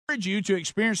you to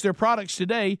experience their products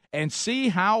today and see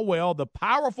how well the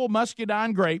powerful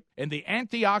muscadine grape and the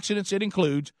antioxidants it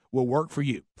includes will work for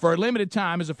you. For a limited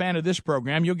time, as a fan of this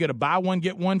program, you'll get a buy one,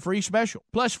 get one free special,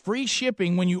 plus free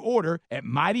shipping when you order at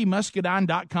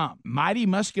MightyMuscadine.com.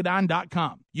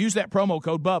 MightyMuscadine.com. Use that promo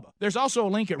code BUBBA. There's also a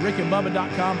link at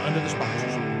rickandbubba.com under the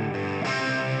sponsors.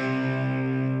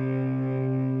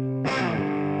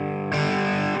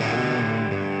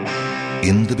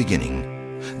 In the beginning,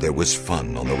 there was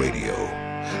fun on the radio.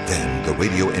 Then the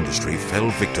radio industry fell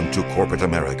victim to corporate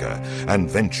America and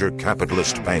venture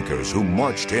capitalist bankers who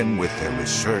marched in with their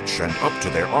research and up to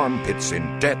their armpits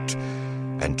in debt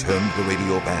and turned the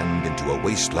radio band into a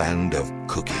wasteland of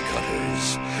cookie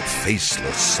cutters,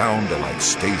 faceless, sound-alike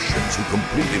stations who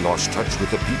completely lost touch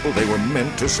with the people they were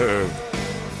meant to serve.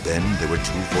 Then there were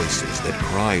two voices that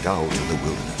cried out in the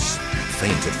wilderness,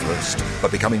 faint at first,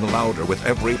 but becoming louder with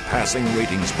every passing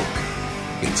ratings book.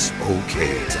 It's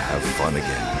okay to have fun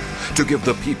again, to give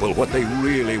the people what they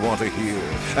really want to hear,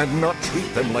 and not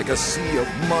treat them like a sea of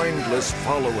mindless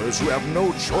followers who have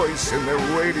no choice in their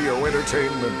radio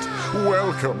entertainment.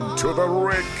 Welcome to the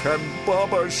Rick and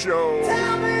Bubba Show.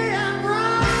 Tell me I'm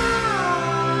wrong.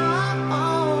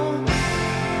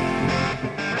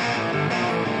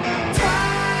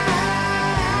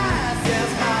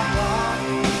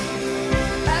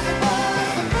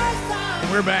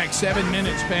 We're back 7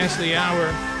 minutes past the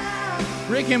hour.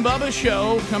 Rick and Bubba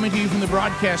Show coming to you from the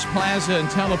Broadcast Plaza and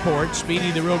Teleport. Speedy,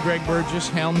 the real Greg Burgess,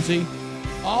 Helmsy,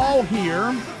 all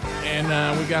here.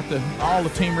 And we got all the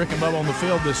team Rick and Bubba on the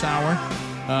field this hour.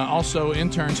 Also,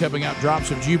 interns helping out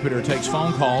Drops of Jupiter takes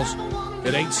phone calls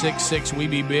at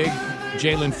 866-WE-BE-BIG.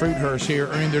 Jalen Fruithurst here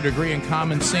earning their degree in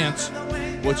common sense,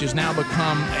 which has now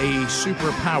become a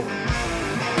superpower.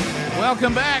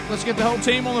 Welcome back. Let's get the whole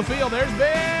team on the field. There's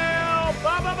Bill.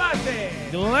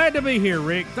 Glad to be here,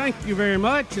 Rick. Thank you very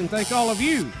much, and thank all of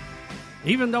you.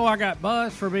 Even though I got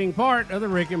buzzed for being part of the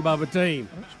Rick and Bubba team.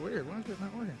 That's weird. Why is it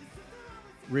not working?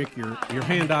 Rick, your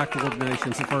hand-eye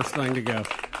coordination's the first thing to go.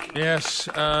 Yes,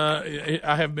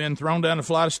 I have been thrown down a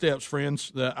flight of steps,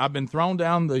 friends. I've been thrown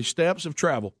down the steps of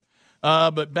travel.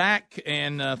 But back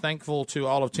and thankful to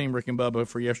all of Team Rick and Bubba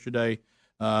for yesterday,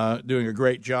 doing a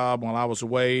great job while I was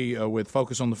away with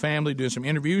Focus on the Family, doing some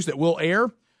interviews that will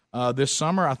air this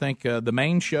summer. I think the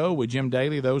main show with Jim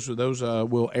Daly, those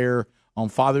will air on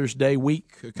Father's Day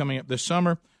week coming up this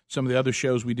summer. Some of the other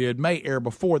shows we did may air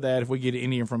before that. If we get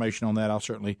any information on that, I'll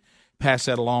certainly pass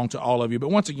that along to all of you.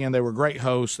 But once again, they were great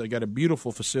hosts. They got a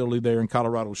beautiful facility there in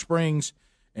Colorado Springs,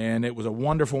 and it was a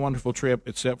wonderful, wonderful trip,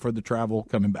 except for the travel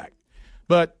coming back.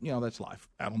 But, that's life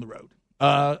out on the road.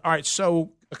 All right,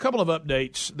 so a couple of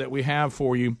updates that we have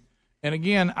for you. And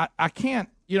again, I can't,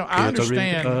 I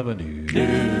understand. It's a Rick and Bubba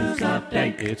news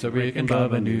update. It's a Rick and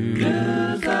Bubba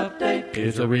news update.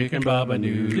 It's a Rick and Bubba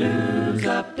news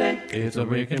update. It's a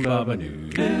Rick and Bubba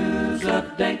news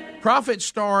update. Profit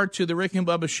Star to the Rick and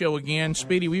Bubba Show again.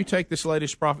 Speedy, will you take this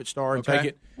latest Profit Star and take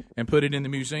it and put it in the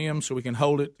museum so we can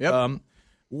hold it? Yep.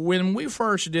 When we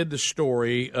first did the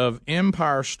story of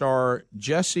Empire star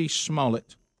Jussie Smollett,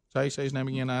 is that how you say his name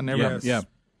again? I never. Yes. Yeah.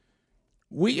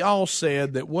 We all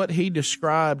said that what he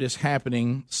described as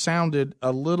happening sounded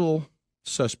a little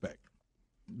suspect.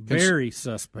 Very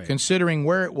suspect. Considering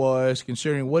where it was,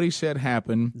 considering what he said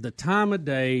happened. The time of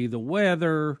day, the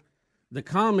weather, the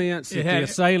comments that the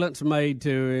assailants made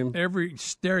to him. Every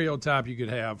stereotype you could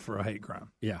have for a hate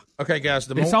crime. Yeah. Okay, guys.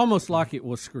 It's almost like it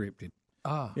was scripted.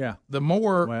 Yeah. The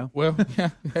more,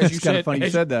 as you said, funny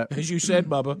you said that. As you said,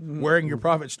 Bubba, wearing your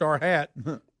Profit Star hat.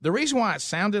 The reason why it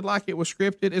sounded like it was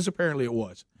scripted is apparently it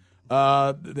was.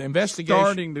 The investigation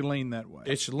starting to lean that way.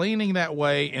 It's leaning that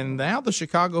way, and now the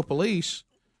Chicago police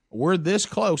were this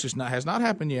close. Has not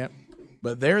happened yet,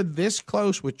 but they're this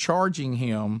close with charging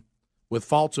him with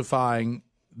falsifying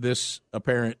this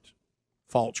apparent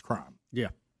false crime. Yeah.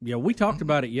 Yeah, we talked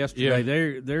about it yesterday.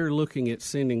 Yeah. They're looking at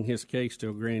sending his case to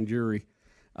a grand jury.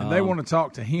 And they want to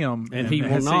talk to him. And he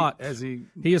will not.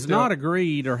 He has not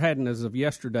agreed or hadn't as of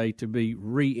yesterday to be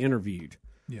re-interviewed.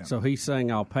 Yeah. So he's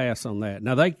saying I'll pass on that.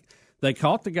 Now, they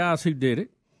caught the guys who did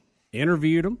it,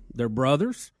 interviewed them. They're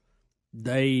brothers.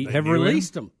 They have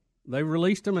released them. They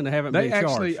released them and they haven't been charged. They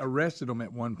actually arrested them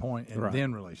at one point and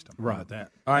then released them. Right.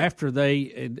 That. After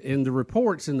in the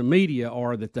reports in the media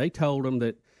are that they told them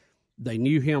that they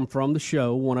knew him from the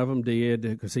show. One of them did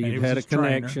because he had a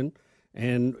connection.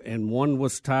 And one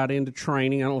was tied into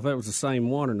training. I don't know if that was the same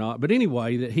one or not. But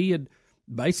anyway, that he had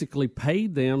basically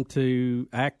paid them to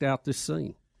act out this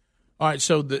scene. All right,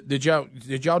 so did y'all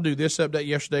do this update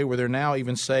yesterday where they're now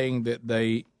even saying that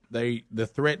the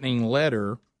threatening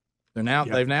letter They're now.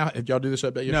 They've now. Did y'all do this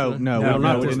update yesterday?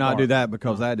 No, we did not do that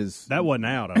because that wasn't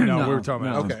out. No, we were talking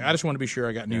about. Okay, I just want to be sure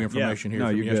I got new information here. No,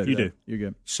 from you're yesterday. good. You're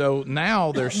good. So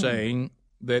now they're saying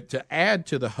that to add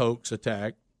to the hoax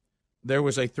attack, there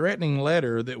was a threatening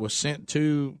letter that was sent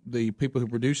to the people who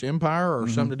produce Empire or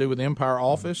something to do with the Empire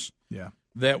office. Yeah,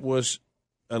 that was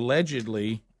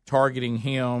allegedly targeting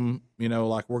him.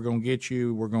 Like we're going to get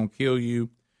you, we're going to kill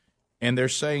you. And they're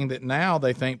saying that now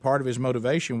they think part of his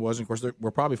motivation was, and of course,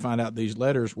 we'll probably find out these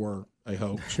letters were a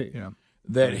hoax,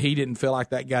 that he didn't feel like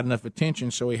that got enough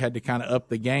attention, so he had to kind of up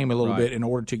the game a little bit in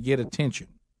order to get attention.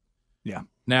 Yeah.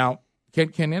 Now,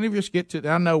 can any of us get to –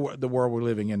 I know the world we're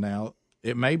living in now.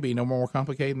 It may be no more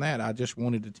complicated than that. I just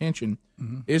wanted attention.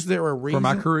 Mm-hmm. Is there a reason – for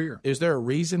my career. Is there a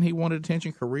reason he wanted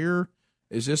attention? Career?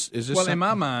 Is this – Well, in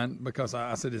my mind, because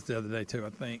I said this the other day too,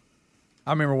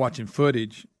 I remember watching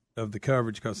footage – of the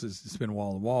coverage because it's been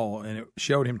wall to wall, and it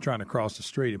showed him trying to cross the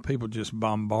street and people just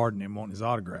bombarding him wanting his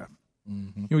autograph.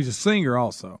 Mm-hmm. He was a singer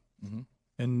also,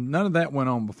 and none of that went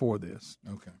on before this.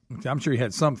 Okay, I'm sure he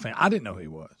had some fan. I didn't know who he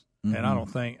was, and I don't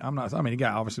think the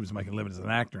guy obviously was making a living as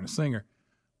an actor and a singer,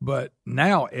 but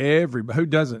now everybody who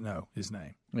doesn't know his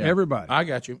name, everybody. I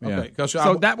got you. Okay,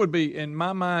 so that would be in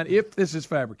my mind if this is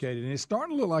fabricated, and it's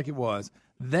starting to look like it was.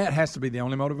 That has to be the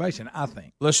only motivation, I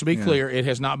think. Let's be clear. It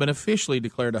has not been officially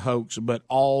declared a hoax, but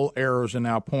all arrows are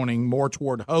now pointing more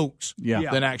toward hoax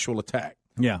than actual attack.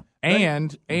 Yeah.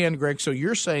 And Greg, so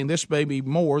you're saying this may be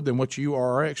more than what you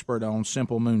are our expert on,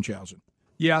 simple Munchausen.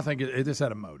 Yeah, I think it just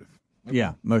had a motive.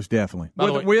 Yeah, most definitely.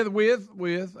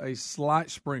 With a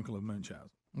slight sprinkle of Munchausen.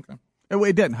 Okay.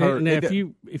 It doesn't hurt. Now,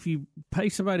 if you pay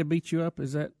somebody to beat you up,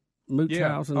 is that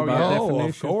Munchausen by definition?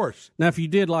 Of course. Now, if you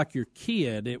did like your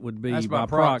kid, it would be by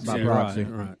proxy. Right.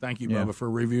 Thank you, Bubba, for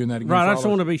reviewing that again. Right, I just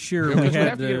want to be sure we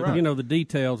had the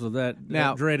details of that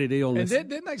dreaded illness. And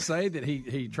didn't they say that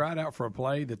he tried out for a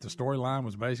play that the storyline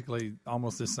was basically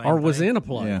almost the same or thing? was in a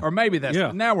play. Or maybe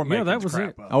that's now we're making that was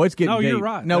crap it. up. Oh, it's getting deep. You're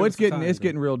right. No, it's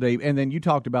getting real deep. And then you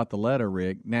talked about the letter,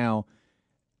 Rick. Now,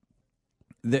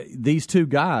 these two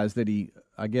guys that he,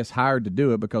 I guess, hired to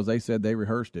do it because they said they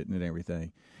rehearsed it and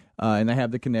everything. And they have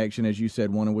the connection, as you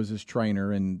said. One was his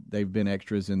trainer, and they've been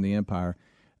extras in the Empire.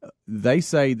 They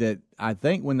say that I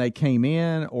think when they came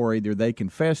in, or either they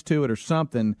confessed to it or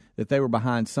something, that they were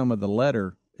behind some of the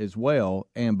letter as well.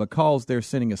 And because they're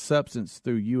sending a substance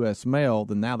through U.S. mail,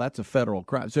 then now that's a federal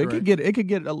crime. So it could get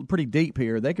pretty deep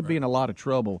here. They could be in a lot of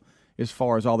trouble as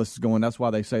far as all this is going. That's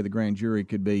why they say the grand jury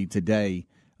could be today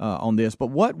on this. But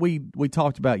what we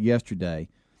talked about yesterday,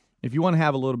 if you want to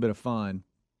have a little bit of fun.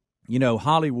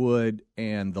 Hollywood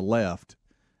and the left,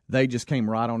 they just came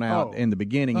right on out in the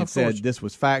beginning and said this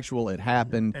was factual, it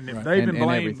happened, and if they've been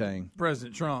blaming everything.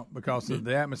 President Trump because of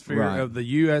the atmosphere of the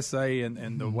USA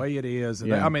and the way it is.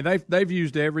 And they've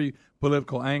used every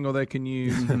political angle they can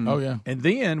use. Oh, yeah. And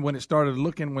then when it started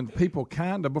looking, when people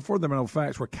before there were no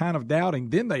facts, were kind of doubting,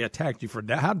 then they attacked you for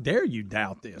how dare you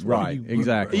doubt this? Right,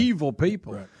 exactly. Evil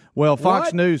people. Right. Well,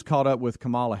 Fox News caught up with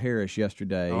Kamala Harris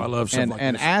yesterday. Oh, I love stuff like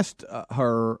and this. asked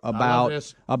her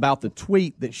about the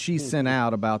tweet that she sent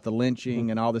out about the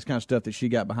lynching and all this kind of stuff that she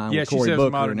got behind with Cory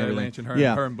Booker and everything. Lynching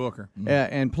her and Booker.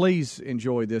 And please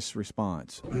enjoy this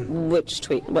response. Which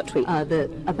tweet? What tweet?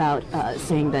 About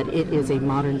saying that it is a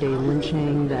modern day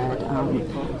lynching. That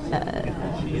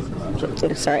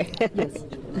sorry. Yes,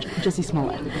 Jussie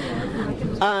Smollett.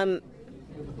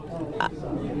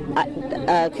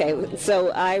 Okay,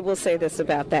 so I will say this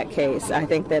about that case. I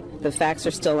think that the facts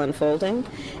are still unfolding,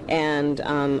 and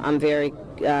I'm very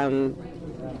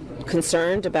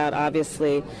concerned about,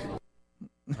 obviously.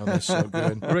 Oh, that's so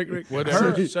good. Rick,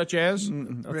 such as?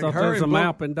 I thought there was a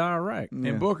map in direct.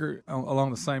 And Booker,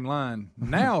 along the same line,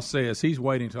 now says he's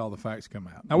waiting until all the facts come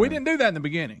out. Now, we didn't do that in the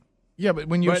beginning. Yeah, but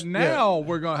now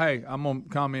we're going, hey, I'm going to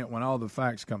comment when all the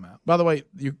facts come out. By the way,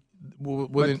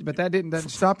 but that didn't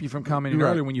stop you from commenting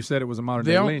earlier when you said it was a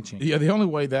modern-day lynching. Yeah, the only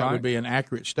way that would be an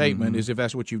accurate statement is if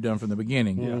that's what you've done from the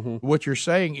beginning. Yeah. What you're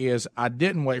saying is, I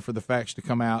didn't wait for the facts to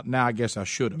come out. Now I guess I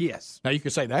should have. Yes. Now you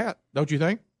could say that, don't you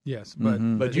think? Yes,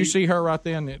 but you see her right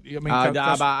then. I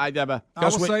will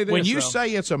say this, when you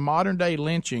say it's a modern day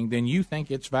lynching, then you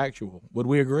think it's factual. Would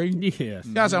we agree? Yes,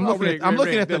 guys. I'm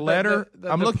looking at the letter.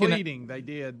 I'm looking pleading they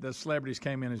did. The celebrities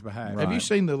came in his behalf. Have you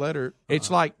seen the letter?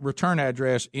 It's like return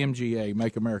address MGA,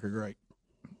 Make America Great.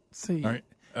 See. All right.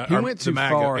 He went too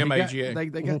far. MAGA. They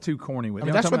got too corny with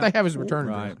it. That's what they have as return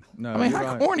address. No,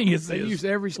 how corny is this? They used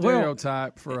every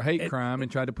stereotype for a hate crime and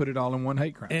tried to put it all in one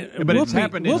hate crime. But it's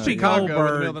happened in Chicago in the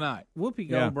middle of the night. Whoopi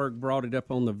Goldberg brought it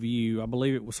up on The View. I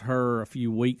believe it was her a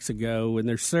few weeks ago, and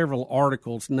there's several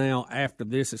articles now after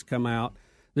this has come out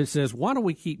that says, why do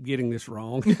we keep getting this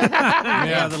wrong?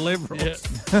 The liberals.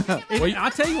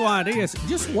 I tell you why it is.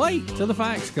 Just wait till the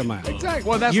facts come out. Exactly.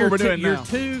 Well, that's what we're doing now.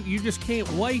 You just can't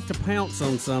wait to pounce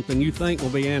on something you think will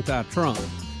be anti-Trump.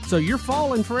 So you're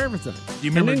falling for everything.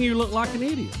 And then you look like an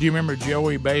idiot. Do you remember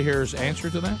Joey Behar's answer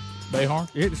to that? Behar?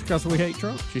 It's because we hate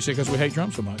Trump. She said because we hate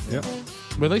Trump so much. Yep.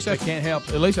 But at least that can't help.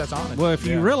 At least that's honest. Well, if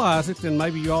you realize it, then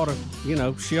maybe you ought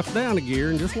to, shift down a gear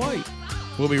and just wait.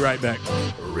 We'll be right back.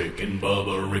 Rick and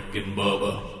Bubba, Rick and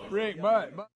Bubba. Rick,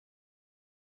 but.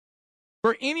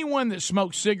 For anyone that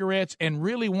smokes cigarettes and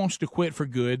really wants to quit for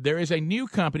good, there is a new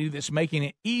company that's making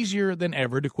it easier than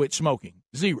ever to quit smoking.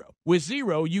 Zero. With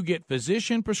Zero, you get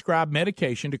physician-prescribed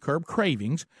medication to curb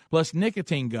cravings, plus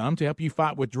nicotine gum to help you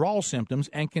fight withdrawal symptoms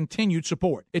and continued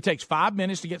support. It takes 5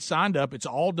 minutes to get signed up. It's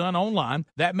all done online.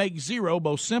 That makes Zero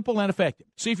both simple and effective.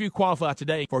 See if you qualify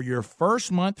today for your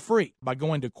first month free by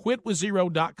going to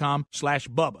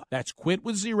quitwithzero.com/Bubba. That's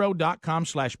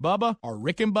quitwithzero.com/Bubba or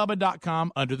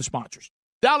rickandbubba.com under the sponsors.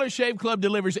 Dollar Shave Club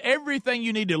delivers everything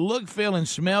you need to look, feel, and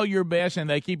smell your best, and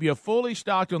they keep you fully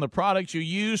stocked on the products you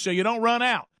use so you don't run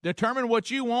out. Determine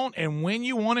what you want and when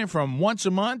you want it from once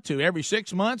a month to every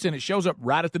 6 months, and it shows up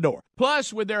right at the door.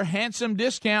 Plus, with their handsome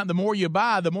discount, the more you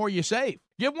buy, the more you save.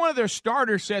 Give one of their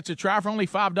starter sets a try for only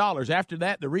 $5. After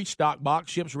that, the Restock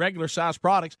box ships regular-size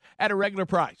products at a regular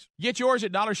price. Get yours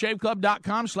at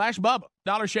dollarshaveclub.com/Bubba,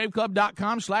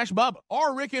 dollarshaveclub.com/Bubba,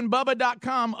 or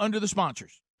rickandbubba.com under the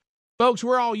sponsors. Folks,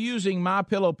 we're all using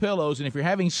MyPillow pillows, and if you're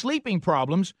having sleeping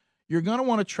problems, you're going to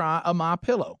want to try a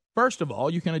MyPillow. First of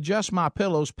all, you can adjust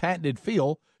MyPillow's patented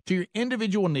feel to your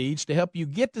individual needs to help you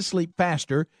get to sleep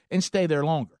faster and stay there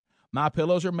longer.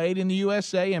 MyPillows are made in the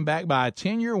USA and backed by a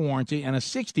 10-year warranty and a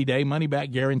 60-day money-back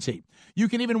guarantee. You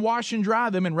can even wash and dry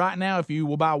them, and right now, if you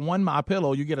will buy one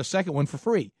MyPillow, you get a second one for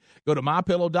free. Go to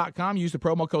MyPillow.com, use the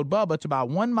promo code BUBBA to buy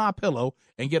one MyPillow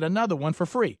and get another one for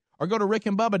free. Or go to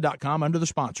rickandbubba.com under the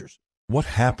sponsors. What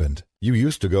happened? You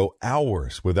used to go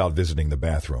hours without visiting the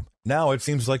bathroom. Now it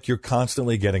seems like you're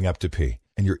constantly getting up to pee,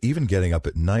 and you're even getting up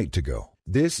at night to go.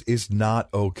 This is not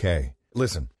okay.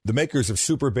 Listen, the makers of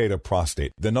Super Beta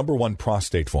Prostate, the #1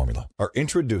 prostate formula, are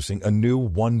introducing a new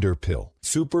wonder pill,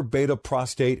 Super Beta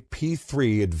Prostate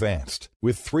P3 Advanced,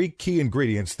 with 3 key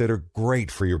ingredients that are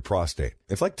great for your prostate.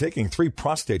 It's like taking 3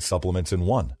 prostate supplements in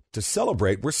one. To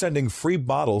celebrate, we're sending free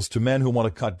bottles to men who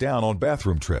want to cut down on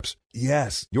bathroom trips.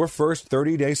 Yes, your first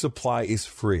 30-day supply is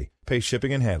free. Pay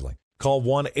shipping and handling. Call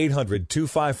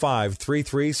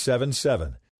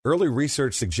 1-800-255-3377. Early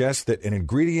research suggests that an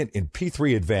ingredient in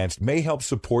P3 Advanced may help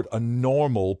support a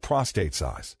normal prostate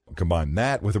size. Combine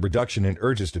that with a reduction in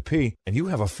urges to pee, and you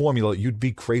have a formula you'd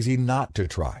be crazy not to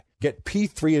try. Get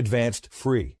P3 Advanced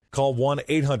free. Call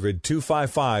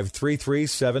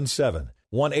 1-800-255-3377.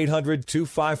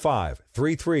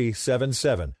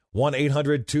 1-800-255-3377.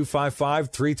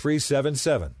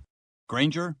 1-800-255-3377.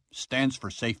 Grainger stands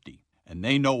for safety, and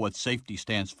they know what safety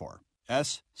stands for.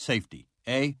 S, safety.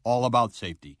 A, all about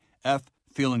safety. F,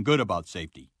 feeling good about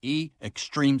safety. E,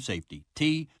 extreme safety.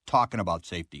 T, talking about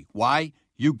safety. Y,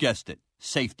 you guessed it,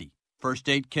 safety. First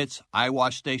aid kits, eye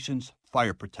wash stations,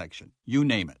 fire protection. You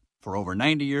name it. For over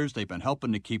 90 years, they've been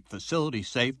helping to keep facilities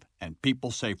safe and people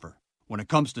safer. When it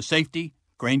comes to safety,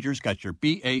 Grainger's got your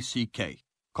BACK.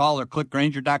 Call or click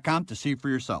Grainger.com to see for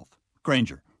yourself.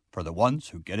 Grainger, for the ones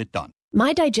who get it done.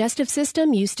 My digestive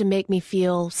system used to make me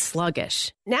feel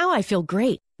sluggish. Now I feel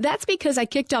great. That's because I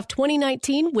kicked off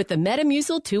 2019 with the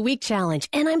Metamucil 2-Week Challenge,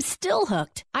 and I'm still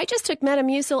hooked. I just took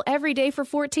Metamucil every day for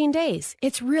 14 days.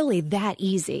 It's really that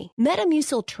easy.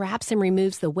 Metamucil traps and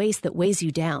removes the waste that weighs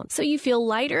you down, so you feel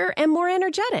lighter and more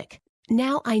energetic.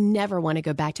 Now I never want to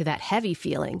go back to that heavy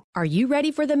feeling. Are you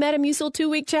ready for the Metamucil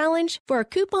 2-Week Challenge? For a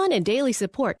coupon and daily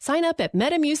support, sign up at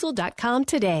Metamucil.com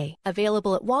today.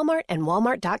 Available at Walmart and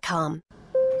Walmart.com.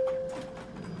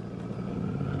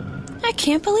 I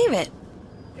can't believe it.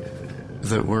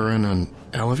 That we're in an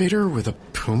elevator with a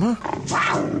puma?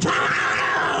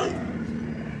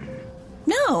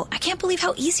 No, I can't believe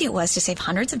how easy it was to save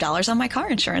hundreds of dollars on my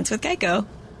car insurance with Geico.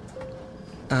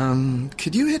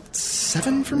 Could you hit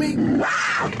 7 for me?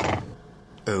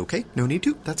 Okay, no need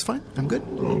to. That's fine. I'm good.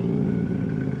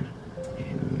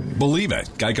 Believe it,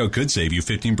 Geico could save you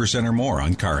 15% or more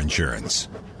on car insurance.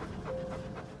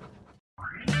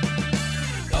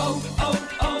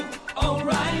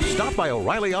 Stop by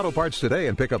O'Reilly Auto Parts today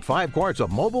and pick up 5 quarts of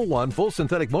Mobil 1 full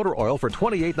synthetic motor oil for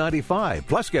 $28.95.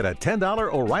 Plus, get a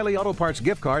 $10 O'Reilly Auto Parts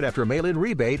gift card after mail-in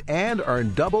rebate and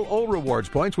earn double O Rewards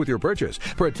points with your purchase.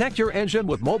 Protect your engine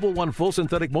with Mobil 1 full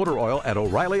synthetic motor oil at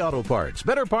O'Reilly Auto Parts.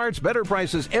 Better parts, better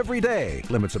prices every day.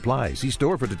 Limit supply. See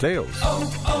store for details.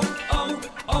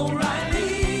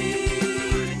 O'Reilly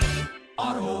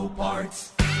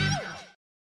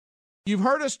You've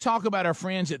heard us talk about our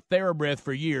friends at TheraBreath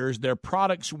for years. Their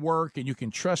products work, and you can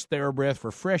trust TheraBreath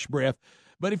for fresh breath.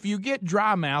 But if you get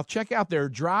dry mouth, check out their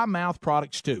dry mouth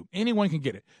products too. Anyone can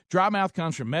get it. Dry mouth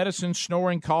comes from medicine,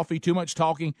 snoring, coffee, too much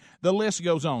talking. The list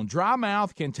goes on. Dry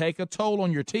mouth can take a toll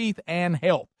on your teeth and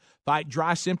health. Fight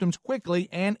dry symptoms quickly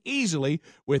and easily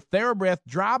with TheraBreath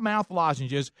dry mouth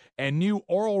lozenges and new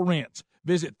oral rinse.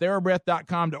 Visit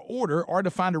TheraBreath.com to order or to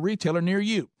find a retailer near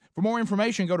you. For more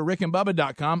information, go to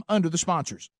rickandbubba.com under the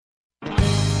sponsors.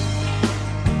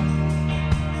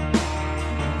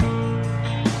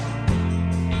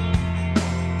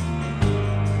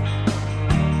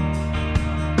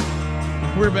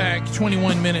 We're back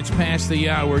 21 minutes past the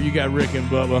hour. You got Rick and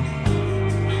Bubba.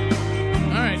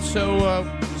 All right, so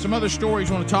some other stories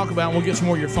we want to talk about. We'll get some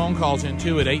more of your phone calls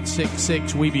into at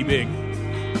 866-WE-BE-BIG.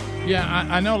 Yeah,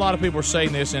 I know a lot of people are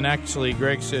saying this, and actually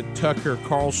Greg said Tucker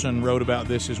Carlson wrote about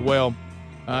this as well.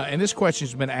 And this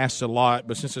question's been asked a lot,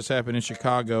 but since it's happened in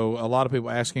Chicago, a lot of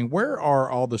people asking, where are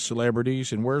all the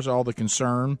celebrities and where's all the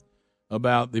concern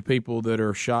about the people that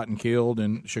are shot and killed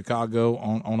in Chicago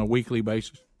on a weekly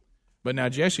basis? But now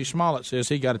Jesse Smollett says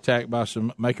he got attacked by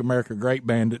some Make America Great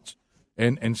bandits,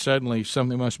 and suddenly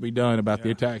something must be done about the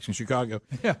attacks in Chicago.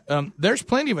 Yeah. There's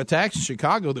plenty of attacks in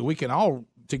Chicago that we can all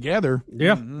together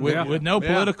with no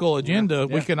political agenda,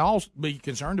 we can all be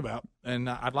concerned about. And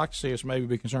I'd like to see us maybe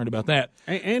be concerned about that.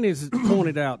 And as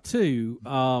pointed out, too,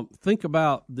 think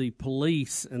about the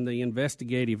police and the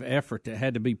investigative effort that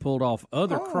had to be pulled off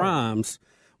other crimes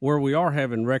where we are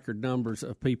having record numbers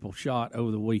of people shot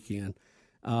over the weekend.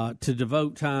 To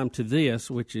devote time to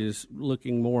this, which is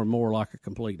looking more and more like a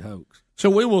complete hoax. So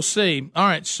we will see. All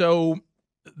right, so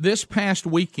this past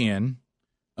weekend,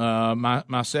 my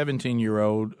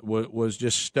 17-year-old was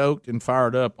just stoked and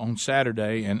fired up on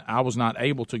Saturday, and I was not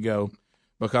able to go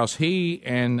because he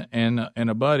and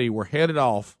a buddy were headed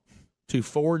off to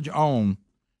Forge On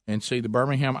and see the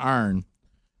Birmingham Iron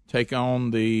take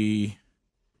on the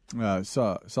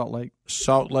Salt Lake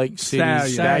City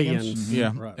Stallions.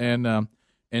 Yeah, right.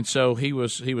 And so he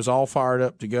was all fired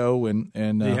up to go, and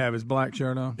did he have his black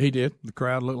shirt on? He did. The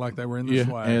crowd looked like they were in the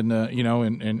swag. And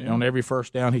and on every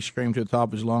first down, he screamed to the top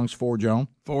of his lungs, "Forge On!"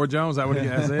 Forge On, is that what he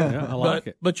has? I like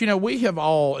it. But we have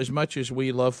all, as much as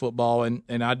we love football, and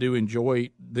I do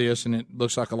enjoy this, and it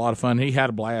looks like a lot of fun. He had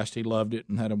a blast. He loved it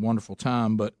and had a wonderful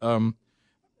time. But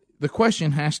the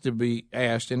question has to be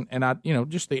asked, and I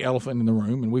just the elephant in the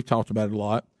room, and we've talked about it a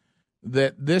lot,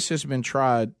 that this has been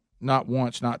tried. Not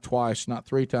once, not twice, not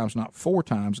 3 times, not 4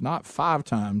 times, not 5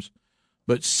 times,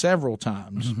 but several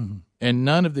times. Mm-hmm. And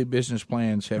none of the business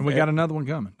plans have. And we got another one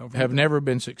coming. Have never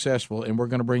been successful. And we're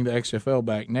going to bring the XFL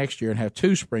back next year and have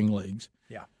 2 spring leagues.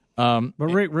 Yeah. But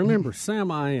Rick, remember,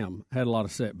 Sam I Am had a lot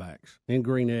of setbacks in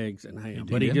green eggs and ham,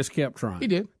 but he just kept trying. He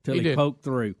did till he poked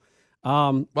through.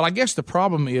 Well, I guess the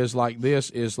problem is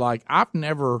I've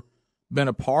never been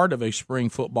a part of a spring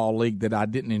football league that I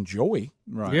didn't enjoy.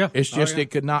 Right. Yeah. It's just it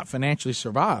could not financially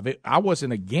survive. I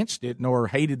wasn't against it nor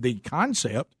hated the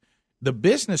concept. The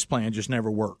business plan just never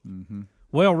worked. Mm-hmm.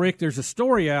 Well, Rick, there's a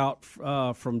story out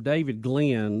from David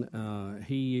Glenn.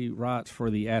 He writes for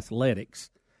The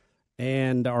Athletics,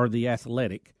 or The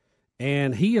Athletic,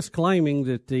 and he is claiming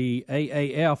that the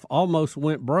AAF almost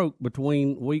went broke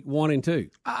between week 1 and 2.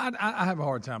 I have a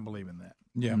hard time believing that.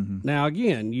 Yeah. Mm-hmm. Now,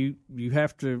 again, you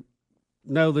have to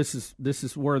know this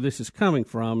is where this is coming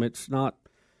from. It's not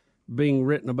being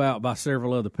written about by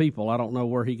several other people. I don't know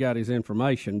where he got his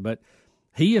information, but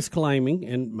he is claiming,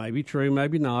 and maybe true,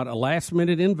 maybe not, a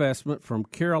last-minute investment from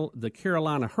the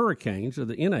Carolina Hurricanes of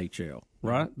the NHL,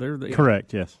 right? They're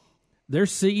correct, yes. Their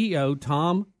CEO,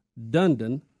 Tom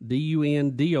Dundon,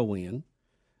 D-U-N-D-O-N,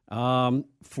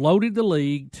 floated the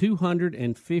league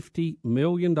 $250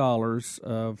 million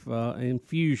of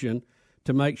infusion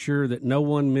to make sure that no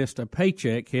one missed a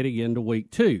paycheck heading into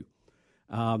week 2.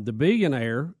 The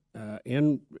billionaire,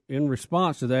 in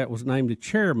response to that, was named the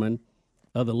chairman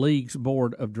of the league's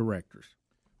board of directors.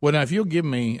 Well, now, if you'll give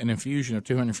me an infusion of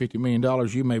 $250 million,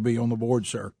 you may be on the board,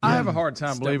 sir. I have a hard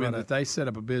time believing that they set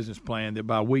up a business plan that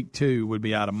by week 2 would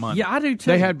be out of money. Yeah, I do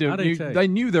too. They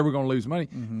knew they were going to lose money.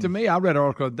 Mm-hmm. To me, I read an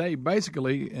article today,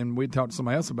 basically, and we talked to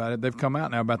somebody else about it, they've come out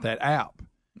now about that app.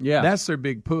 Yeah, that's their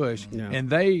big push, and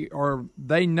they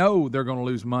know they're going to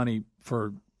lose money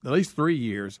for at least 3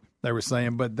 years. They were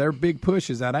saying, but their big push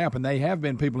is that app, and they have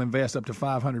been people invest up to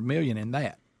 $500 million in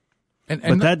that. But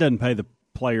that doesn't pay the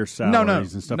players'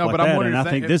 salaries and stuff like that. And I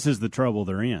think this is the trouble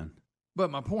they're in.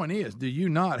 But my point is, do you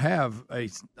not have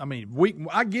week?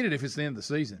 I get it if it's the end of the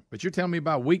season, but you're telling me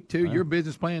by week 2, your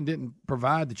business plan didn't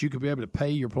provide that you could be able to pay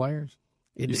your players.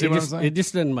 It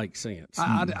just doesn't make sense.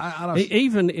 I don't,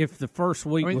 even if the first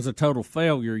week was a total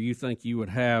failure, you think you would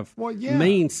have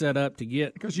means set up to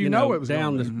get because it was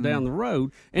down the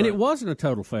road, and it wasn't a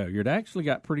total failure. It actually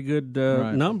got pretty good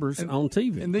numbers on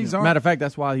TV. And these matter of fact,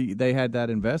 that's why they had that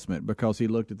investment, because he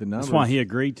looked at the numbers. That's why he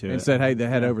agreed to it and said, "Hey, they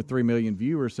had over 3 million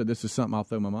viewers, so this is something I'll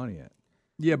throw my money at."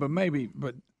 Yeah, but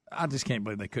I just can't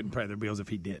believe they couldn't pay their bills if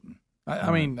he didn't.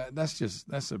 I mean, that's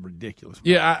a ridiculous point.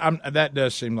 Yeah, that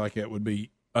does seem like it would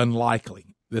be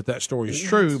unlikely that story is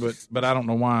true, but I don't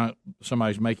know why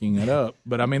somebody's making it up.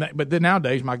 But I mean, but then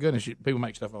nowadays, my goodness, people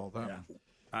make stuff all the time.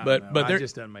 Yeah. But it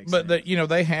just doesn't make sense. But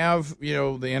they have the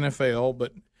NFL.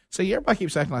 But see, everybody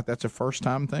keeps acting like that's a first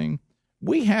time thing.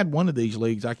 We had one of these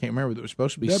leagues, I can't remember, that was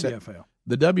supposed to be WFL.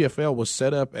 The WFL was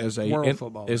set up as World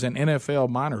Football as an NFL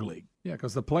minor league. Yeah,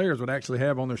 because the players would actually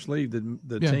have on their sleeve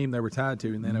the team they were tied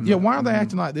to in the NFL. Yeah, why are they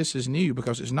acting like this is new?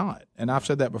 Because it's not. And I've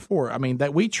said that before. I mean,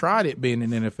 that we tried it being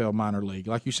an NFL minor league,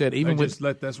 like you said, even with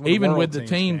the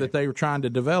team that they were trying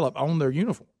to develop on their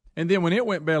uniform. And then when it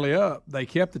went belly up, they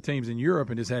kept the teams in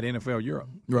Europe and just had NFL Europe.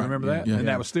 Right. Remember that? Yeah. And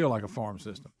that was still like a farm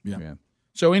system. Yeah.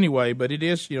 So anyway, but it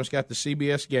is, it's got the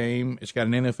CBS game, it's got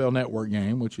an NFL Network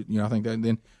game, which I think that.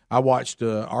 Then I watched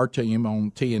our team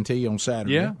on TNT on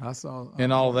Saturday. Yeah, I saw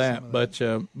and all that.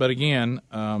 But again,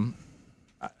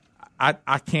 I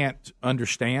can't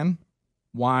understand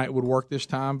why it would work this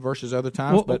time versus other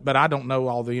times. But I don't know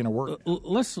all the inner work.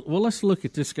 Let's look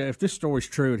at this guy. If this story's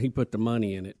true and he put the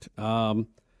money in it.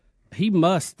 He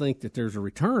must think that there's a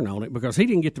return on it because he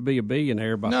didn't get to be a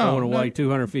billionaire by throwing away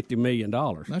 $250 million.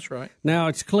 That's right. Now,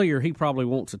 it's clear he probably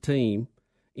wants a team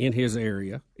in his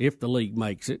area if the league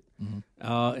makes it.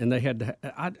 Mm-hmm. And they had to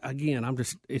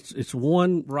it's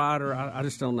one rider. I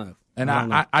just don't know. And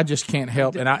I just can't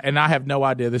help. And I have no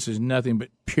idea. This is nothing but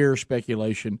pure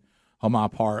speculation on my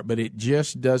part. But it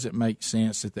just doesn't make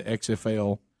sense that the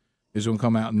XFL is going to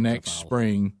come out next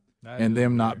spring and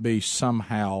them not be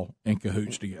somehow in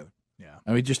cahoots together. Yeah,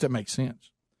 I mean, it just doesn't make sense.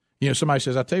 Somebody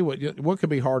says, "I tell you what could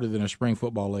be harder than a spring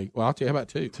football league?" Well, I'll tell you, how about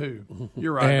two?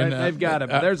 You're right. And, they've got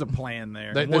there's a plan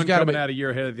there. There's got to be out a year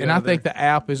ahead of the other. And I think the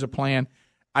app is a plan.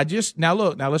 Now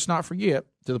let's not forget,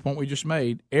 to the point we just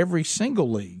made, every single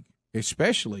league,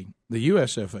 especially the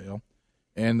USFL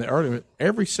and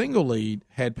every single league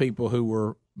had people who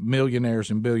were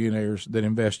millionaires and billionaires that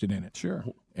invested in it. Sure.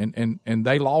 And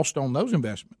they lost on those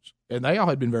investments, and they all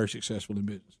had been very successful in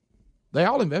business. They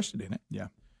all invested in it. Yeah.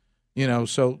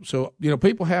 So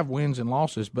people have wins and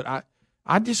losses, but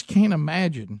I just can't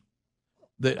imagine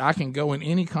that I can go in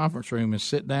any conference room and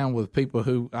sit down with people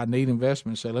who I need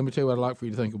investment and say, "Let me tell you what I'd like for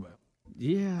you to think about."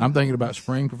 Yeah. I'm thinking about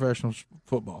spring professional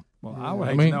football. Well, I would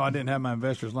hate to know I didn't have my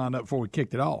investors lined up before we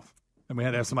kicked it off. And we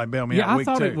had to have somebody bail me out week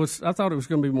 2. I thought it was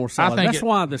going to be more solid. That's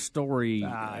why the story.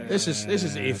 This is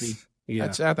iffy.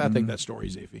 Yeah. I think that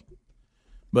story's iffy.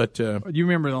 But you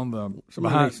remember on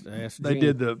they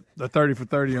did the 30 for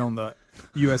 30 on the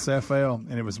USFL,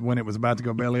 and it was when it was about to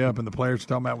go belly up, and the players were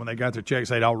talking about when they got their checks,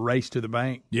 they'd all race to the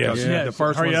bank. Yes. The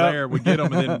first ones there would get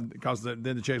them, and then because then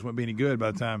the checks wouldn't be any good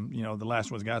by the time the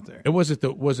last ones got there. Was it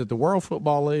the World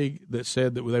Football League that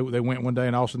said that they went one day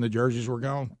and all of a sudden the jerseys were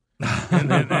gone?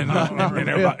 and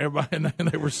everybody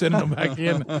they were sending them back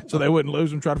in so they wouldn't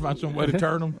lose them, try to find some way to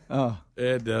turn them.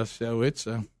 So it's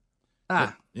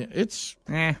it's.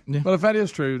 Well, if that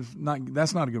is true,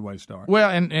 that's not a good way to start. Well,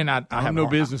 and I'm no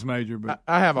business major, but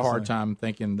I have a hard time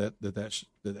thinking that's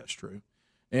true.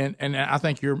 And I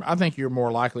think you're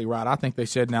more likely right. I think they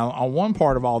said now on one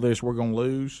part of all this we're going to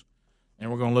lose.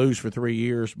 And we're going to lose for 3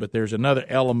 years, but there's another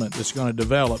element that's going to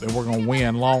develop, and we're going to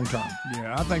win long term.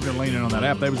 Yeah, I think they're leaning on that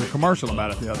app. There was a commercial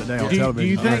about it the other day on television. Do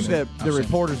you think that the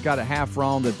reporters got it half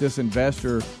wrong, that this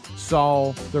investor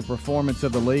saw the performance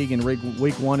of the league in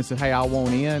week 1 and said, "Hey, I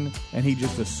want in," and he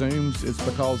just assumes it's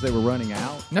because they were running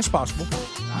out? That's possible.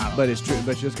 But it's true.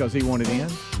 But just because he wanted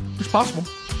in? It's possible.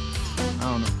 I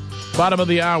don't know. Bottom of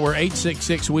the hour,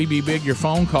 866-WE-BE-BIG. Your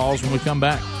phone calls when we come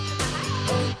back.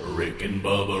 Rick and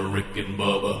Bubba, Rick and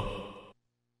Bubba.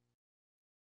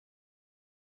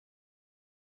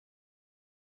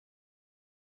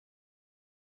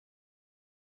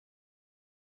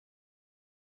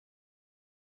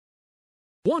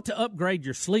 Want to upgrade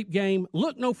your sleep game?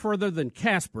 Look no further than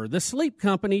Casper, the sleep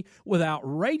company with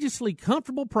outrageously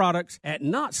comfortable products at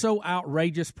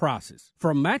not-so-outrageous prices.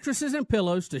 From mattresses and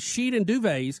pillows to sheet and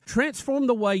duvets, transform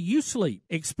the way you sleep.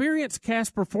 Experience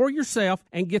Casper for yourself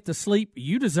and get the sleep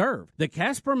you deserve. The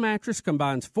Casper mattress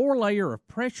combines 4-layer of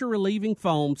pressure-relieving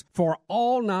foams for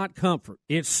all-night comfort.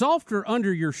 It's softer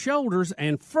under your shoulders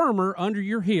and firmer under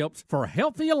your hips for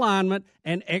healthy alignment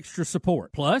and extra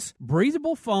support. Plus,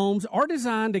 breathable foams are designed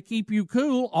designed to keep you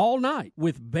cool all night.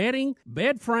 With bedding,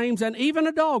 bed frames, and even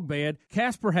a dog bed,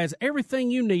 Casper has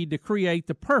everything you need to create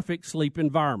the perfect sleep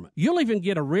environment. You'll even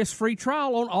get a risk-free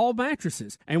trial on all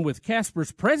mattresses. And with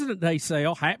Casper's President Day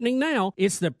sale happening now,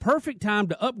 it's the perfect time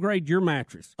to upgrade your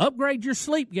mattress. Upgrade your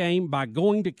sleep game by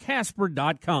going to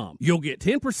Casper.com. You'll get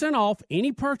 10% off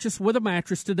any purchase with a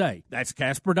mattress today. That's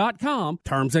Casper.com.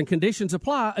 Terms and conditions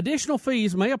apply. Additional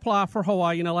fees may apply for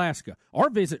Hawaii and Alaska. Or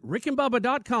visit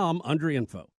rickandbubba.com under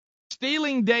info.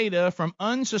 Stealing data from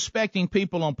unsuspecting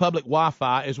people on public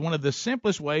Wi-Fi is one of the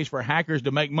simplest ways for hackers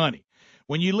to make money.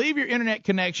 When you leave your internet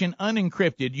connection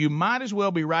unencrypted, you might as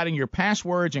well be writing your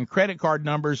passwords and credit card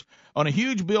numbers on a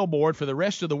huge billboard for the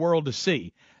rest of the world to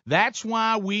see. That's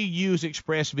why we use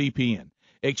ExpressVPN.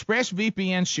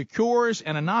 ExpressVPN secures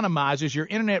and anonymizes your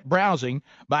internet browsing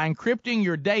by encrypting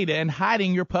your data and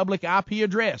hiding your public IP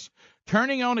address.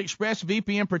 Turning on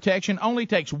ExpressVPN protection only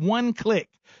takes one click.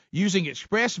 Using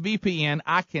ExpressVPN,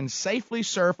 I can safely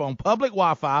surf on public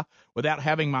Wi-Fi without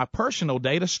having my personal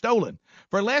data stolen.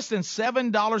 For less than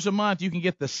 $7 a month, you can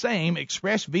get the same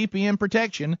ExpressVPN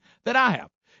protection that I have.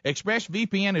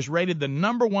 ExpressVPN is rated the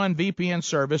 #1 VPN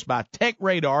service by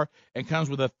TechRadar and comes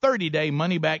with a 30-day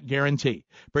money-back guarantee.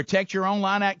 Protect your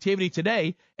online activity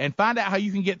today and find out how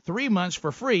you can get 3 months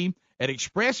for free at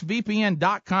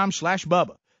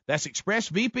expressvpn.com/Bubba. That's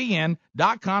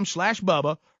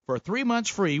expressvpn.com/Bubba for 3 months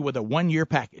free with a 1-year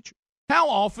package. How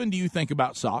often do you think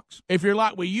about socks? If you're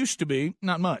like we used to be,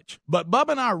 not much. But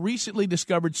Bubba and I recently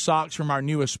discovered socks from our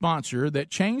newest sponsor that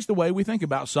changed the way we think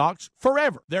about socks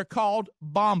forever. They're called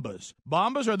Bombas.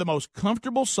 Bombas are the most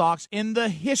comfortable socks in the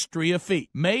history of feet.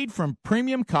 Made from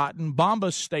premium cotton,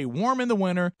 Bombas stay warm in the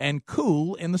winter and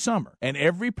cool in the summer. And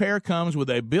every pair comes with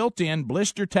a built-in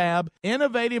blister tab,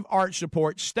 innovative arch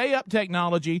support, stay-up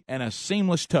technology, and a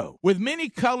seamless toe. With many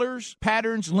colors,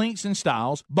 patterns, lengths, and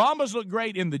styles, Bombas look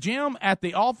great in the gym, at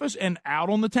the office, and out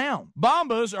on the town.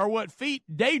 Bombas are what feet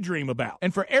daydream about.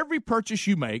 And for every purchase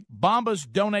you make, Bombas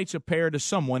donates a pair to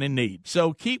someone in need.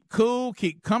 So keep cool,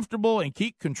 keep comfortable, and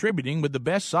keep contributing with the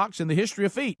best socks in the history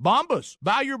of feet. Bombas.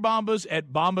 Buy your Bombas at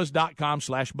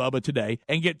bombas.com/Bubba today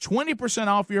and get 20%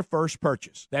 off your first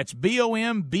purchase. That's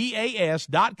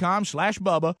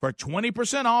BOMBAS.com/Bubba for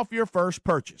 20% off your first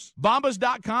purchase.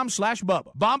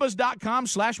 Bombas.com/Bubba.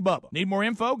 Bombas.com/Bubba. Need more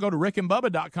info? Go to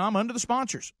rickandbubba.com under the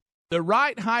sponsors. The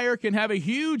right hire can have a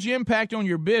huge impact on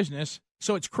your business,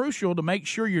 so it's crucial to make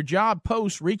sure your job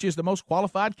post reaches the most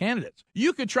qualified candidates.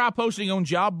 You could try posting on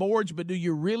job boards, but do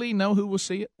you really know who will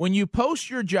see it? When you post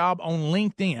your job on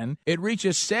LinkedIn, it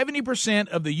reaches 70%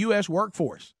 of the U.S.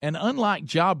 workforce. And unlike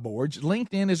job boards,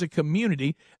 LinkedIn is a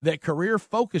community that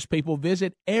career-focused people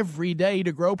visit every day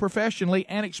to grow professionally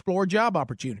and explore job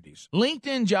opportunities.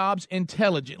 LinkedIn Jobs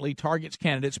intelligently targets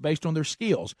candidates based on their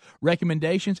skills,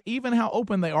 recommendations, even how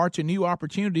open they are to new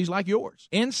opportunities like yours.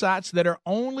 Insights that are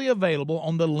only available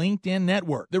on the LinkedIn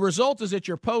network. The result is that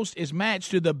your post is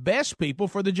matched to the best people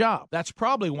for the job. That's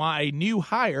probably why a new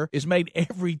hire is made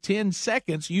every 10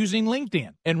 seconds using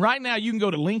LinkedIn. And right now you can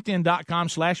go to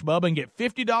linkedin.com/Bubba and get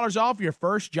 $50 off your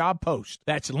first job post.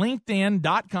 That's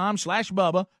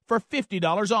linkedin.com/Bubba for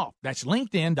 $50 off. That's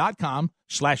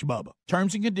linkedin.com/Bubba.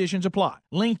 Terms and conditions apply.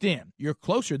 LinkedIn, you're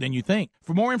closer than you think.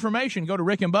 For more information, go to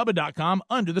rickandbubba.com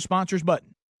under the sponsors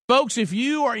button. Folks, if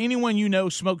you or anyone you know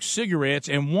smokes cigarettes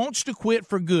and wants to quit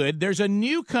for good, there's a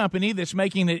new company that's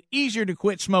making it easier to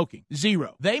quit smoking,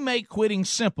 Zero. They make quitting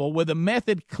simple with a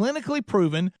method clinically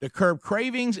proven to curb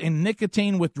cravings and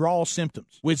nicotine withdrawal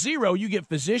symptoms. With Zero, you get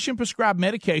physician-prescribed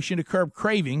medication to curb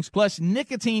cravings, plus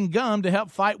nicotine gum to help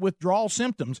fight withdrawal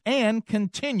symptoms, and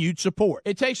continued support.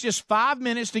 It takes just 5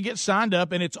 minutes to get signed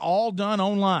up, and it's all done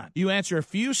online. You answer a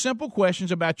few simple questions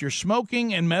about your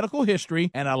smoking and medical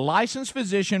history, and a licensed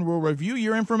physician will review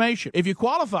your information. If you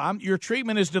qualify, your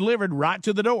treatment is delivered right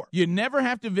to the door. You never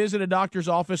have to visit a doctor's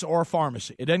office or a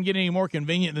pharmacy. It doesn't get any more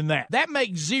convenient than that. That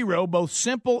makes Zero both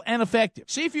simple and effective.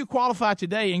 See if you qualify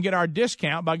today and get our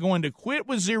discount by going to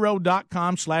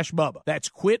quitwithzero.com/Bubba. That's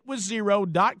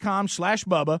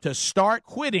quitwithzero.com/Bubba to start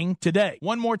quitting today.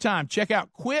 One more time, check out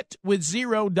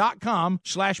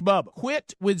quitwithzero.com/Bubba.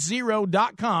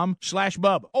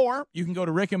 Quitwithzero.com/Bubba. Or you can go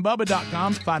to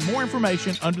rickandbubba.com to find more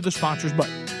information under the sponsors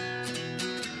button.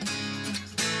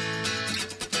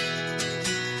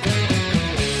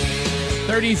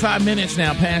 35 minutes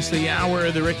now past the hour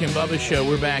of the Rick and Bubba Show.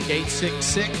 We're back.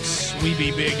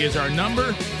 866-WE-BE-BIG is our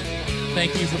number.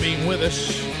 Thank you for being with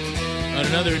us on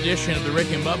another edition of the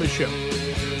Rick and Bubba Show.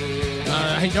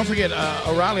 Hey, don't forget,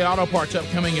 O'Reilly Auto Parts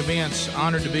upcoming events.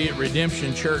 Honored to be at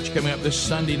Redemption Church coming up this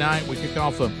Sunday night. We kick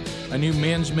off a new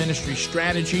men's ministry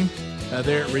strategy.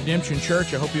 there at Redemption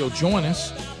Church. I hope you'll join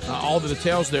us. All the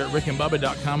details there at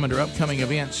rickandbubba.com under upcoming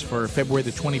events for February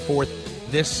the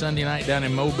 24th, this Sunday night down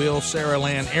in Mobile,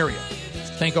 Saraland area.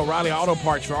 Thank O'Reilly Auto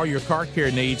Parts for all your car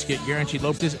care needs. Get guaranteed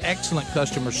low. This excellent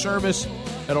customer service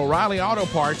at O'Reilly Auto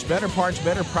Parts. Better parts,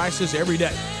 better prices every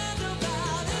day.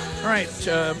 All right,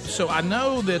 so I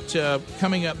know that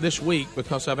coming up this week,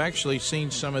 because I've actually seen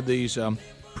some of these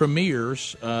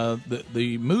premieres,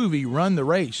 the movie Run the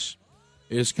Race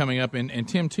is coming up, and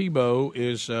Tim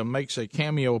Tebow makes a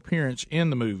cameo appearance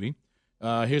in the movie.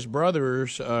 His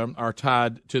brothers are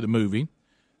tied to the movie,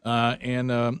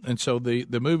 and so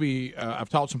the movie. I've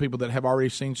talked to some people that have already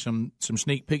seen some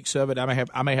sneak peeks of it.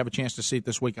 I may have a chance to see it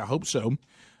this week. I hope so.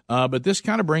 But this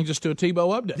kind of brings us to a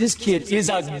Tebow update. This kid is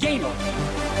a gamer.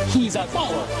 He's a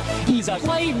baller. He's a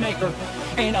playmaker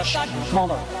and a shot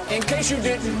caller. In case you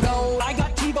didn't know, I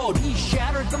got Tebow. He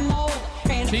shattered the mold.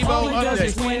 And Tebow all he does update.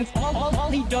 is win. All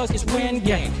he does is win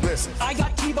games. Listen. I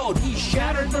got Tebow. He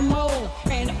shattered the mold.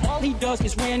 And all he does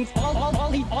is win.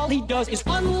 All he does is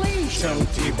unleash. Tell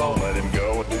Tebow, let him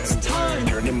go. It's time.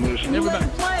 Turn him loose. Let him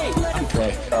play. Let him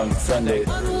play on Sunday.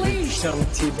 unleash. Tell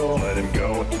Tebow, let him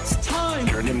go. It's time.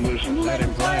 Turn him loose. Let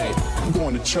him play. I'm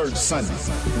going to church Sunday.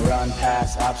 Run,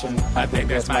 pass, option. I think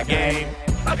that's my game.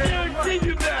 I guarantee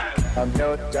you that. I'm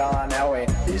no John Elway.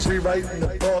 He's rewriting the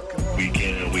book. Week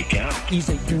in and week out. He's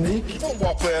a unique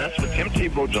football player. That's what Tim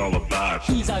Tebow's all about.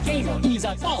 He's a gamer. He's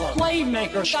a baller.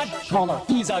 Playmaker. Shot caller.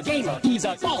 He's a gamer. He's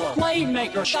a baller.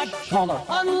 Playmaker. Shot caller.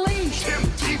 Unleash. Tim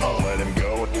Tebow, let him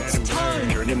go. It's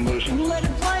time. Turn him loose. Let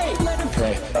him play. Let him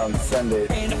play on Sunday.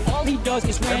 And all he does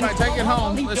is win. Everybody take it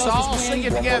home. Let's all sing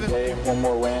it together. One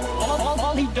more win.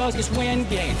 All he does is win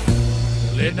games.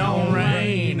 It don't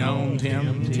rain on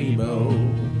Tim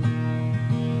Tebow.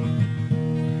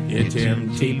 Yeah,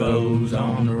 Tim Tebow's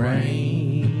on the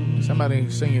rain. Somebody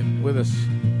sing it with us.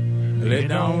 It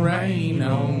don't rain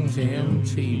on Tim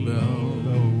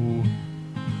Tebow.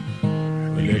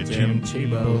 Yeah, Tim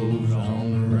Tebow's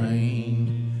on the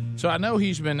rain. So I know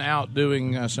he's been out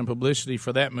doing some publicity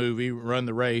for that movie, Run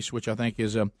the Race, which I think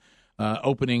is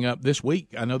opening up this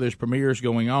week. I know there's premieres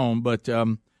going on, but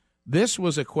this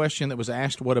was a question that was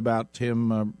asked. What about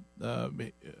him?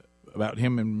 About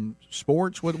him in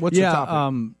sports? What's the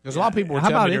topic? Because a lot of people were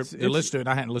telling me to listen to it, and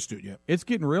I hadn't listened to it yet. It's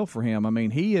getting real for him. I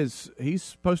mean, he's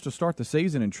supposed to start the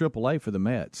season in AAA for the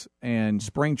Mets, and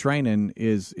spring training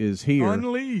is here.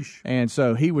 Unleash. And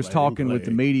so he was talking with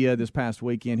the media this past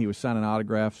weekend. He was signing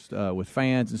autographs with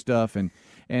fans and stuff,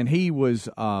 and he was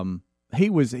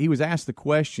asked the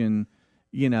question,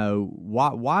 you know,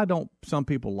 why don't some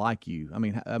people like you? I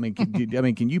mean,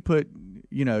 can you put,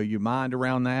 you know, your mind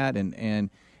around that?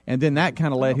 And then that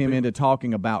kind of led him into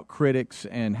talking about critics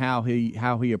and how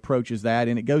he approaches that,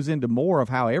 and it goes into more of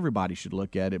how everybody should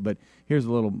look at it. But here's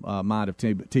a little mind of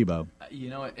Tebow. You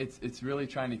know, it's really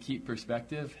trying to keep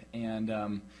perspective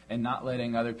and not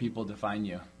letting other people define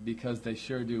you, because they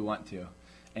sure do want to.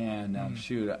 And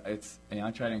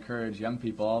I try to encourage young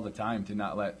people all the time to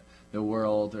not let the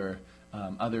world or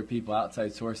other people,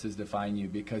 outside sources, define you,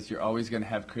 because you're always going to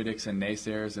have critics and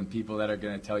naysayers and people that are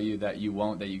going to tell you that you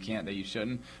won't, that you can't, that you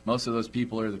shouldn't. Most of those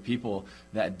people are the people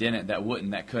that didn't, that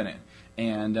wouldn't, that couldn't.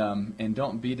 And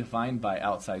don't be defined by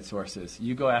outside sources.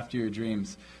 You go after your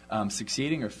dreams.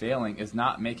 Succeeding or failing is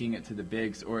not making it to the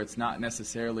bigs, or it's not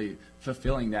necessarily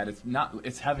fulfilling that.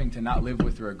 It's having to not live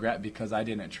with regret because I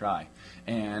didn't try.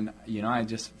 And you know, I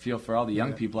just feel for all the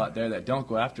young people out there that don't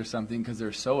go after something because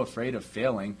they're so afraid of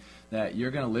failing, that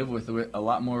you're going to live with a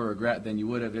lot more regret than you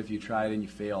would have if you tried and you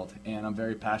failed. And I'm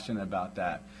very passionate about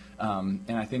that.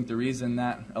 And I think the reason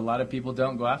that a lot of people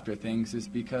don't go after things is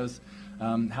because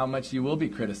how much you will be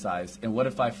criticized, and what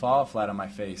if I fall flat on my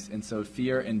face? And so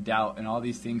fear and doubt and all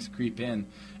these things creep in,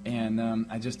 and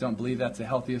I just don't believe that's the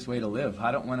healthiest way to live.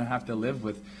 I don't want to have to live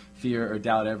with fear or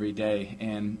doubt every day,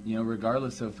 and you know,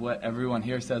 regardless of what everyone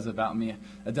here says about me,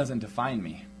 that doesn't define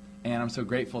me. And I'm so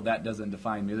grateful that doesn't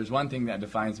define me. There's one thing that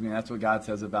defines me, and that's what God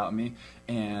says about me.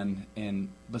 And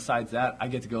besides that, I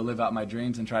get to go live out my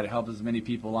dreams and try to help as many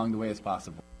people along the way as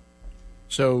possible.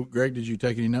 So, Greg, did you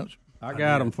take any notes? I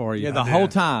got them for you. Yeah, the whole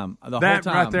time. Right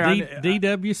there.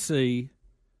 DWC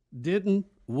didn't,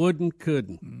 wouldn't,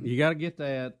 couldn't. You got to get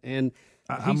that. And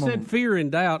he said fear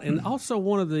and doubt, and also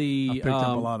one of the I picked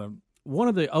up a lot of one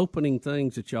of the opening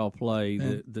things that y'all play,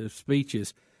 the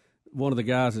speeches. One of the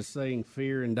guys is saying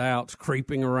fear and doubt's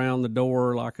creeping around the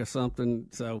door like a something.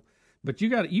 So, but you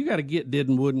got to get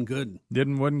didn't, wouldn't, couldn't.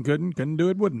 Didn't, wouldn't, couldn't do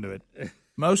it, wouldn't do it.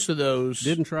 Most of those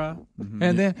didn't try,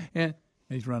 and then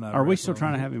he's run out. Are we still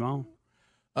trying to have him on?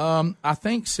 I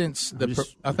think since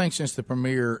the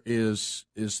premiere is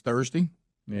Thursday,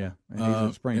 Yeah, and he's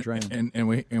in spring training, and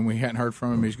we hadn't heard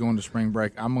from him. He's going to spring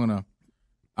break. I'm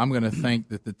gonna think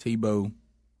that the Tebow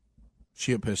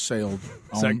ship has sailed.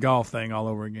 It's that golf thing all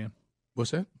over again.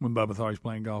 What's that? When Bubba thought he was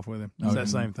playing golf with him, it's that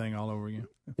same thing all over again.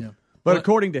 Yeah, but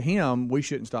according to him, we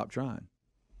shouldn't stop trying.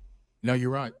 No,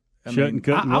 you're right. I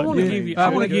want to give you. I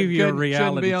want to give you a reality check.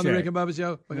 Shouldn't be on the Rick check. and Bubba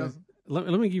show because. Let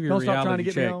me give you a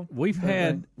reality check. We've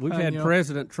had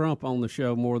President Trump on the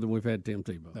show more than we've had Tim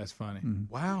Tebow. That's funny.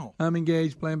 Mm-hmm. Wow. I'm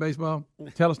engaged playing baseball.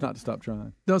 Tell us not to stop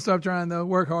trying. Don't stop trying though.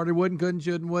 Work harder. Wouldn't, couldn't,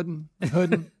 shouldn't, wouldn't,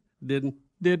 didn't,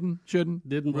 shouldn't,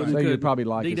 wouldn't, so couldn't. you'd probably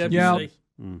like DWC. it.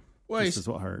 Well, this is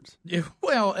what hurts. Yeah,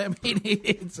 well, I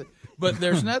mean, but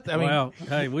there's nothing. I mean, well,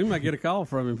 hey, we might get a call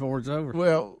from him before it's over.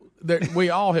 Well, we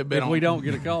all have been. If we don't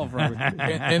get a call from him,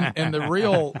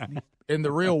 in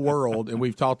the real world, and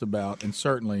we've talked about, and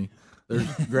certainly there's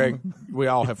Greg. We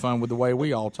all have fun with the way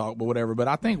we all talk, but whatever. But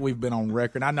I think we've been on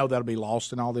record. I know that'll be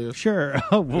lost in all this. Sure,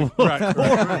 right.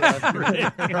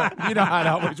 You know how it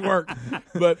always works.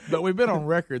 But we've been on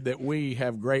record that we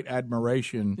have great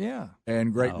admiration,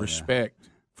 and great respect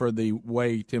for the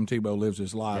way Tim Tebow lives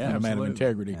his life, and a man of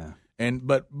integrity. Yeah. And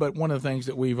but one of the things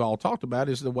that we've all talked about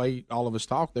is the way all of us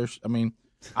talk.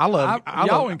 I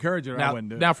love encourage it. I wouldn't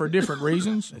do it. Now for different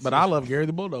reasons, but I love Gary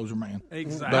the Bulldozer Man.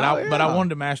 Exactly. But I wanted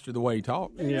to master the way he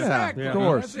talked. Exactly. Of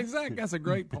course. That's a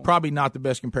great point. Probably not the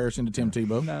best comparison to Tim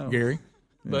Tebow, Gary.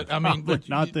 But I mean, but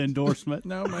not the endorsement.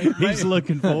 No, man. He's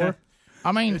looking for.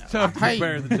 I mean, it's tough to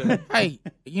compare the two. Hey,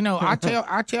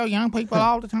 I tell young people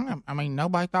all the time. I mean,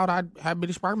 nobody thought I'd be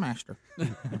the Spur Master.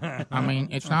 I mean,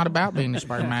 it's not about being the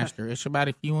Spur Master. It's about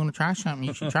if you want to try something,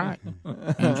 you should try it,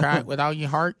 and try it with all your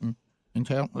heart, and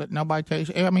let nobody tell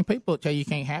you. I mean, people tell you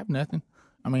can't have nothing.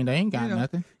 I mean, they ain't got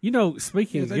nothing.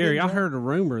 Speaking of Gary, I heard a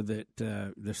rumor that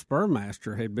the Spur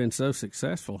Master had been so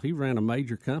successful, he ran a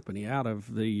major company out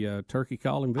of the turkey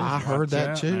calling business. I heard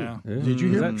that too. Yeah. Did you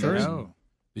hear that true? No.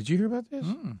 Did you hear about this?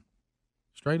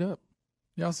 Straight up.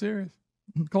 Y'all serious?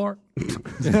 Clark?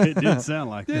 It didn't sound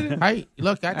like that. Hey,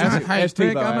 look, Rick,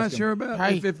 I'm not sure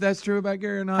about if that's true about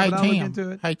Gary or not, but I'll look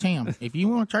into it. Hey, Tim, if you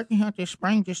want to turkey hunt this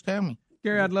spring, just tell me.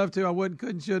 Gary, I'd love to. I wouldn't,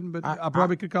 couldn't, shouldn't, but I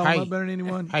probably could call him up better than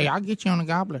anyone. Hey, I'll get you on a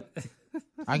gobbler.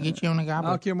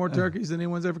 I'll kill more turkeys than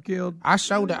anyone's ever killed. When I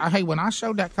sold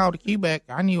that call to Quebec,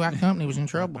 I knew that company was in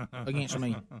trouble against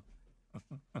me.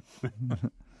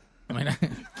 I mean,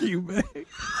 Quebec.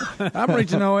 I'm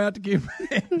reaching all the way out to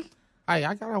Quebec. Hey,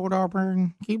 I got old Auburn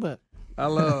in Quebec. I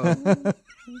love.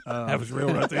 That was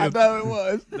real right there. I know it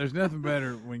was. There's nothing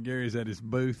better when Gary's at his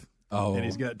booth. And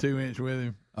he's got 2-inch with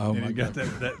him. Oh, and he's got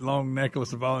that long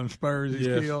necklace of all them spurs he's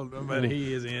killed. But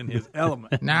he is in his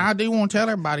element. Now, I do want to tell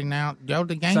everybody now, go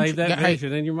to game. Save that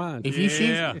vision in your mind. If you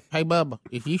shoot, hey, Bubba,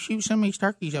 if you shoot some of these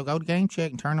turkeys, you'll go to game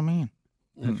check and turn them in.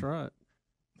 That's right.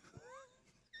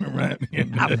 Right.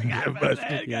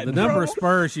 The number of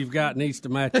spurs you've got needs to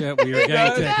match up with your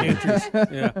game check entries.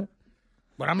 Yeah.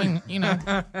 But I mean,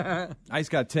 I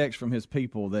just got a text from his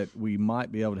people that we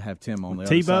might be able to have Tim on the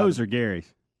T-Bow's other side. or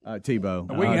Gary's?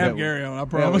 Tebow. We can have Gary on, I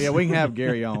promise. Yeah, we can have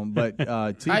Gary on, but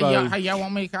Tebow. Hey, y'all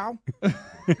want me to call?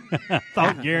 I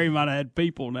thought Gary might have had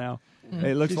people now.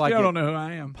 It looks you like still don't know who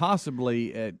I am.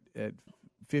 Possibly at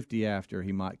 50 after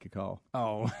he might could call.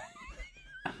 Oh.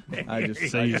 I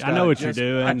know what you're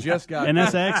doing. I just got and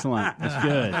that's excellent. That's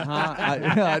good.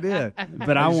 I did.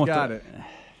 But I want got it.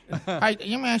 Hey, let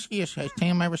me ask you this. Has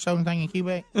Tim ever sold anything in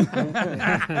Quebec?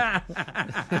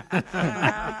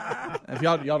 If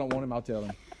y'all don't want him, I'll tell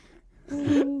him.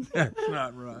 That's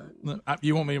not right.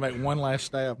 You want me to make one last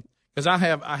stab? Because I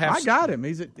have. I got him.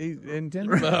 He's in 10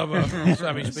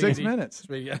 minutes. 6 minutes.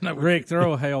 Rick,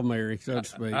 throw a Hail Mary, so to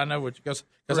speak. I know what because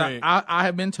I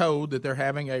have been told that they're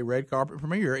having a red carpet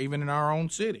premiere even in our own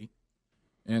city.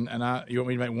 And you want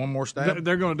me to make one more stab?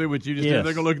 They're going to do what you just did.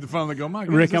 They're going to look at the phone and go, my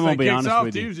goodness, Rick, I'm going to be honest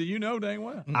with you. Tuesday, you know dang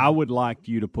well. I would like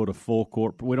you to put a full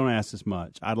court. We don't ask this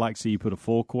much. I'd like to see you put a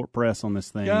full court press on this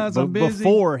thing. Guys, I'm busy.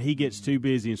 Before he gets too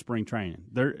busy in spring training.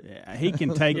 He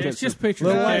can take it. It's just pictures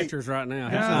and pictures right now.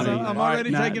 Guys, I'm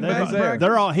already taking back.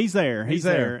 He's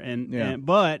there. And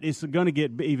but it's going to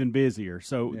get even busier.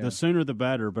 So the sooner the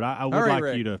better. But I would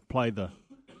like you to play the.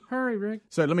 Hurry, Rick.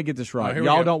 So let me get this right.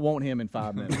 Y'all don't want him in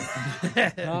 5 minutes.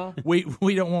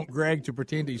 We don't want Greg to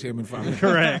pretend he's him in 5 minutes.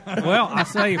 Correct. Well, I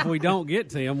say if we don't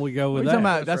get to him, we go with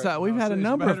that. We've had a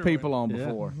number of people on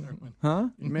before. Huh?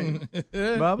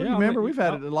 Bubba, you remember we've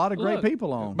had a lot of great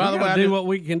people on. By the way, do what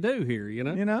we can do here, you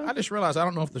know? I just realized I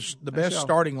don't know if the best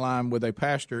starting line with a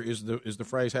pastor is the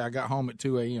phrase, hey, I got home at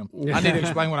 2 a.m. I need to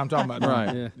explain what I'm talking about.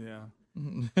 Right. Yeah.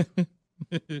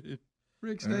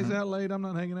 Rick stays out late. I'm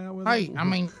not hanging out with him. Hey, I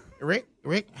mean, Rick,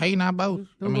 hey and I both.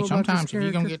 I mean, sometimes if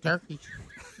you're going to get turkeys,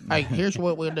 Hey, here's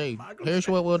what we'll do. Here's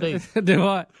what we'll do. Do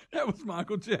what? That was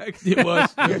Michael Jackson. It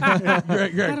was. Great.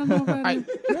 I don't know about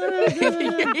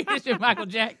it. Here's Michael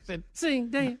Jackson. Sing,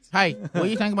 dance. Hey, what do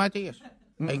you think about this?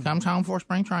 He comes home for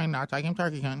spring training. I take him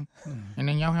turkey hunting, and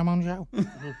then y'all have him on the show.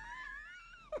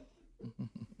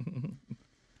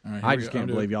 Right, I just can't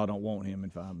believe y'all don't want him in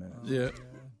 5 minutes. Yeah.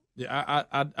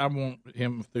 I want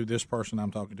him through this person I'm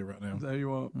talking to right now. Is that you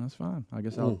want? That's fine. I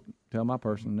guess I'll tell my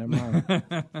person. Never mind.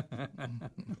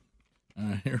 All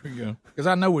right, here we go. Because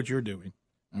I know what you're doing.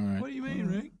 All right. What do you mean,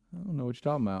 Rick? I don't know what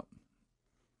you're talking about.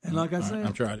 And like I said,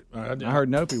 I tried it. I heard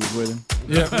Nopey was with him.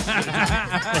 Yeah.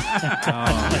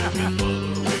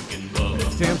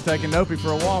 Tim's taking Nopey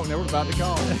for a walk. Now we're about to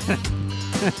call.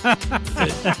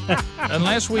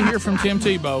 Unless we hear from Tim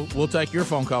Tebow, we'll take your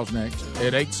phone calls next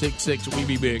at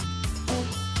 866-WE-BE-BIG.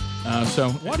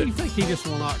 Why do you think he just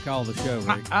will not call the show,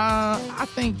 Rick? I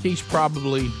think he's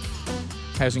probably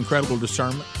has incredible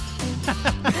discernment.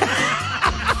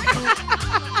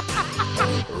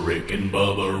 Rick and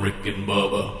Bubba, Rick and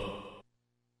Bubba.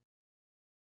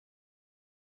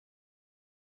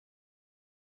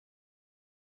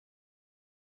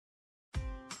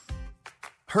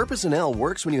 Herpes L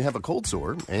works when you have a cold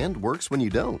sore and works when you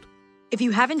don't. If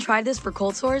you haven't tried this for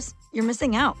cold sores, you're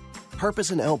missing out.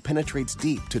 Herpes L penetrates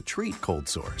deep to treat cold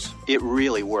sores. It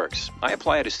really works. I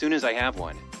apply it as soon as I have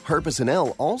one. Herpes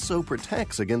L also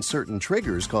protects against certain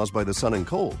triggers caused by the sun and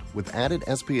cold with added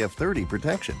SPF 30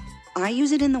 protection. I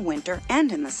use it in the winter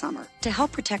and in the summer to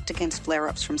help protect against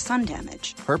flare-ups from sun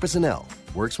damage. Herpes L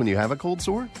works when you have a cold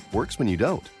sore, works when you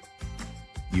don't.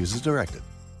 Use as directed.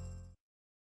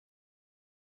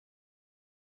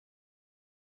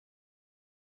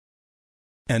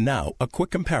 And now, a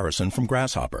quick comparison from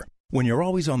Grasshopper. When you're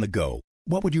always on the go,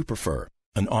 what would you prefer?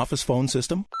 An office phone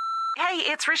system? Hey,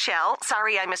 it's Rochelle.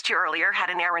 Sorry I missed you earlier. Had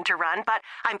an errand to run, but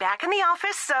I'm back in the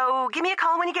office, so give me a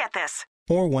call when you get this.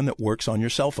 Or one that works on your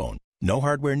cell phone? No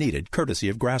hardware needed, courtesy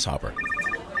of Grasshopper.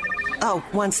 Oh,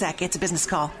 one sec. It's a business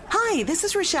call. Hi, this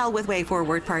is Rochelle with Way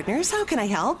Forward Partners. How can I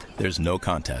help? There's no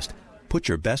contest. Put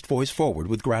your best voice forward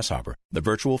with Grasshopper, the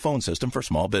virtual phone system for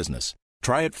small business.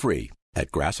 Try it free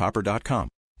at grasshopper.com.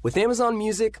 With Amazon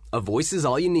Music, a voice is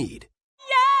all you need.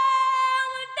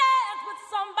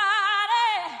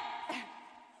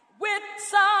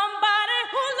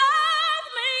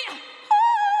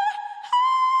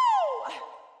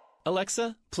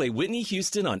 Alexa, play Whitney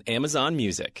Houston on Amazon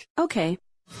Music. Okay.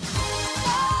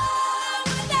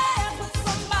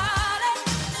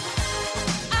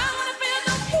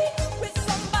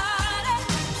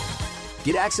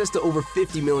 Get access to over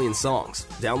 50 million songs.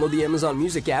 Download the Amazon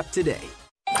Music app today.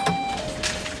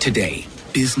 Today,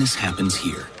 business happens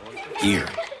here,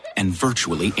 and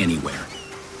virtually anywhere.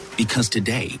 Because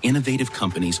today, innovative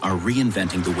companies are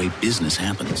reinventing the way business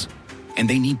happens. And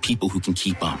they need people who can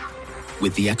keep up.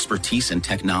 With the expertise and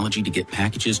technology to get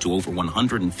packages to over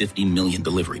 150 million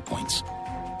delivery points.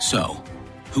 So,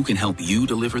 who can help you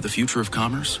deliver the future of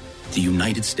commerce? The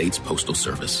United States Postal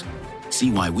Service.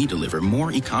 See why we deliver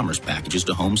more e-commerce packages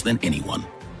to homes than anyone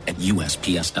at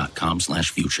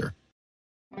USPS.com/future.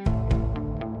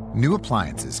 New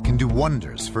appliances can do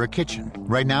wonders for a kitchen.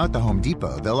 Right now at the Home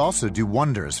Depot, they'll also do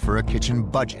wonders for a kitchen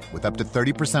budget with up to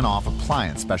 30% off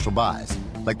appliance special buys.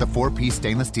 Like the 4-piece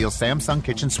stainless steel Samsung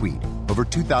Kitchen Suite. Over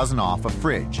 $2,000 off a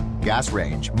fridge, gas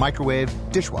range, microwave,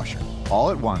 dishwasher.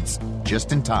 All at once,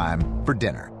 just in time for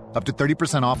dinner. Up to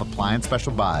 30% off appliance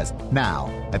special buys now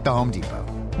at the Home Depot.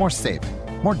 More saving,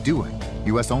 more doing.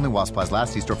 U.S. only while supplies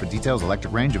last. See store for details.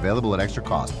 Electric range available at extra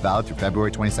cost. Valid through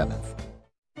February 27th.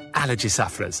 Allergy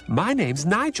sufferers, my name's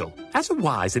Nigel. As a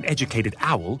wise and educated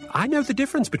owl, I know the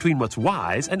difference between what's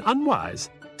wise and unwise.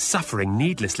 Suffering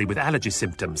needlessly with allergy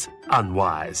symptoms,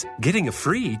 unwise. Getting a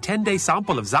free 10-day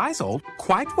sample of Zysol,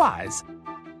 quite wise.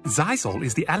 Zysol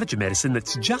is the allergy medicine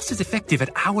that's just as effective at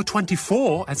hour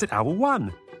 24 as at hour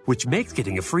 1, which makes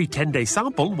getting a free 10-day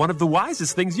sample one of the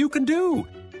wisest things you can do.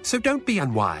 So don't be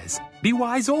unwise. Be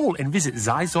wise all and visit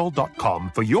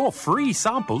Zysol.com for your free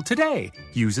sample today.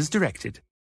 Use as directed.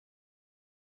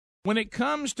 When it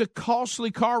comes to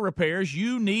costly car repairs,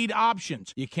 you need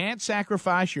options. You can't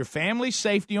sacrifice your family's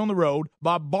safety on the road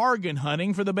by bargain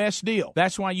hunting for the best deal.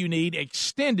 That's why you need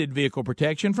extended vehicle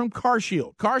protection from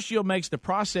CarShield. CarShield makes the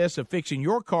process of fixing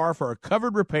your car for a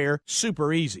covered repair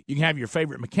super easy. You can have your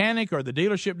favorite mechanic or the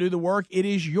dealership do the work. It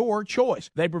is your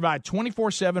choice. They provide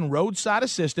 24/7 roadside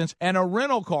assistance and a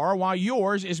rental car while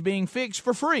yours is being fixed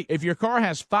for free. If your car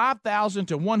has 5,000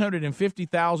 to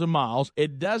 150,000 miles,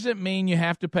 it doesn't mean you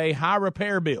have to pay pay high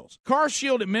repair bills.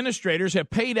 CarShield administrators have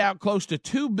paid out close to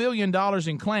 $2 billion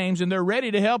in claims, and they're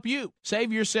ready to help you.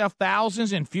 Save yourself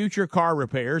thousands in future car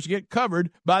repairs. Get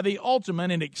covered by the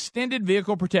ultimate in extended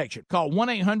vehicle protection. Call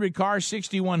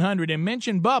 1-800-CAR-6100 and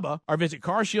mention Bubba, or visit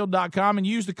carshield.com and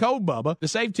use the code Bubba to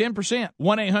save 10%.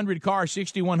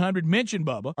 1-800-CAR-6100, mention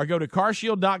Bubba, or go to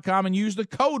carshield.com and use the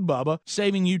code Bubba,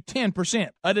 saving you 10%.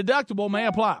 A deductible may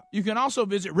apply. You can also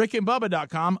visit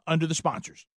rickandbubba.com under the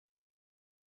sponsors.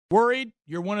 Worried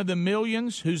you're one of the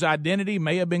millions whose identity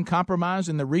may have been compromised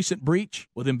in the recent breach?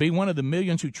 Well, then be one of the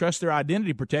millions who trust their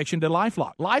identity protection to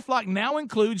LifeLock. LifeLock now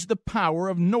includes the power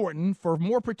of Norton for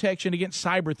more protection against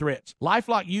cyber threats.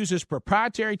 LifeLock uses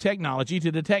proprietary technology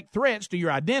to detect threats to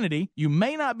your identity you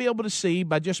may not be able to see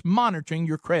by just monitoring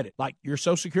your credit, like your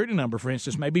Social Security number, for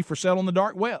instance, may be for sale on the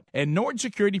dark web. And Norton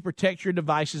Security protects your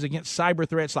devices against cyber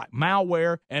threats like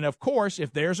malware. And, of course,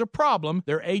 if there's a problem,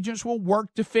 their agents will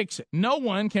work to fix it. No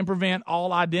one can prevent all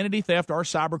identity theft or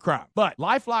cybercrime. But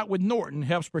LifeLock with Norton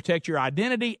helps protect your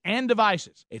identity and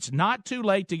devices. It's not too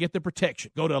late to get the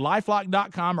protection. Go to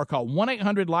LifeLock.com or call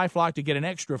 1-800-LifeLock to get an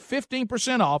extra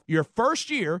 15% off your first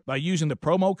year by using the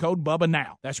promo code Bubba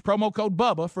now. That's promo code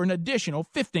Bubba for an additional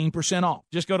 15% off.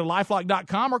 Just go to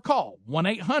LifeLock.com or call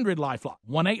 1-800-LifeLock.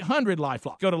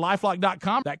 1-800-LifeLock. Go to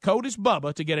LifeLock.com. That code is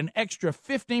Bubba to get an extra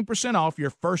 15% off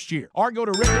your first year. Or go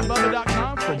to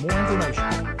rickandbubba.com for more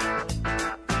information.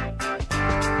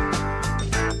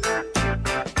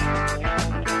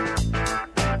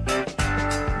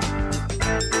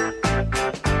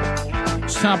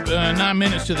 Top 9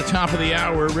 minutes to the top of the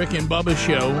hour, Rick and Bubba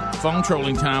Show. Phone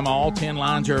trolling time. All 10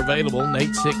 lines are available.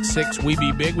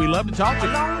 866-WE-BE-BIG. We love to talk to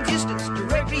you. Long distance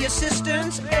directory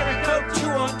assistance. Code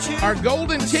 212. Our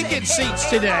golden ticket seats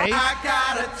today.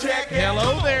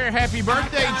 Hello there. Happy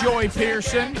birthday, Joy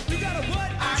Pearson.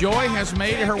 Joy has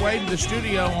made her way to the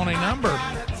studio on a number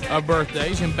of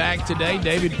birthdays. And back today,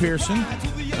 David Pearson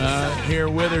here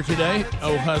with her today.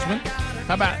 Oh, husband.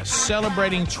 How about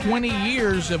celebrating 20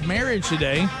 years of marriage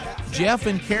today? Jeff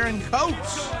and Karen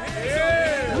Coates.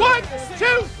 Yeah. 1,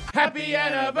 2. Happy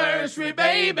anniversary,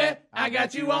 baby. I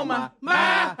got you on my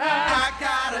mind. I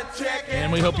gotta check it.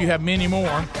 And we hope you have many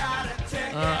more.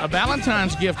 A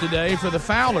Valentine's gift today for the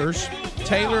Fowlers.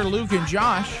 Taylor, Luke, and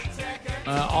Josh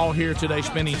all here today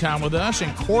spending time with us.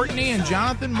 And Courtney and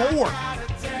Jonathan Moore.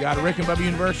 Got a Rick and Bubba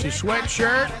University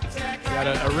sweatshirt. Got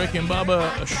a Rick and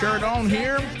Bubba shirt on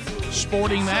here.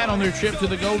 Sporting that on their trip to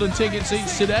the golden ticket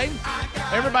seats today.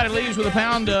 Everybody leaves with a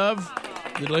pound of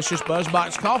delicious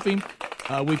BuzzBox coffee.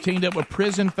 We've teamed up with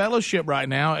Prison Fellowship right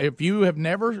now. If you have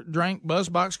never drank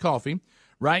BuzzBox coffee,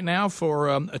 right now for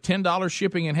a $10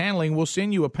 shipping and handling, we'll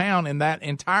send you a pound, and that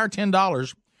entire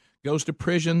 $10 goes to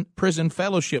Prison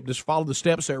Fellowship. Just follow the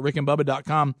steps there at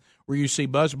rickandbubba.com where you see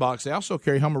BuzzBox. They also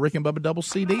carry home a Rick and Bubba double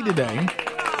CD today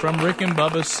from Rick and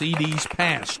Bubba's CDs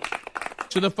Past.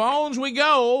 To the phones we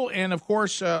go, and of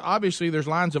course, obviously, there's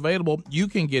lines available. You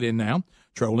can get in now.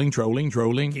 Trolling.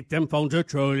 Keep them phones a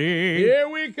trolling. Here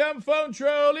we come, phone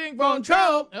trolling, phone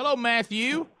troll. Hello,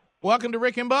 Matthew. Welcome to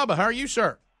Rick and Bubba. How are you,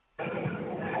 sir?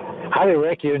 Hi,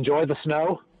 Rick. You enjoyed the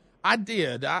snow? I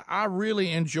did. I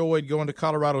really enjoyed going to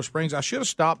Colorado Springs. I should have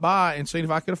stopped by and seen if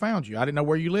I could have found you. I didn't know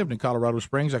where you lived in Colorado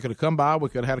Springs. I could have come by. We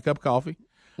could have had a cup of coffee.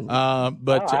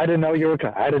 But I didn't know you were.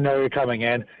 I didn't know you were coming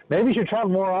in. Maybe you should travel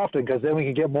more often because then we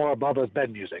can get more of Bubba's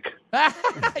bed music.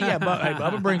 Yeah,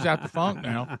 Bubba brings out the funk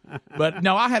now. But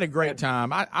no, I had a great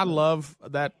time. I love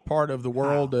that part of the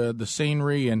world, the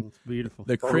scenery and it's beautiful.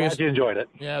 The crisp. Glad you enjoyed it.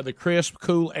 Yeah, the crisp,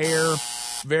 cool air,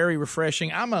 very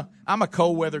refreshing. I'm a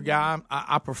cold weather guy.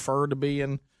 I prefer to be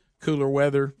in cooler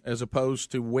weather as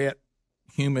opposed to wet,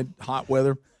 humid, hot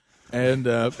weather. And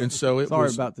so it Sorry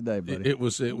was. Sorry about today, buddy. It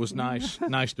was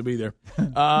nice to be there.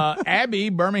 Abby,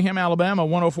 Birmingham, Alabama,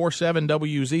 104.7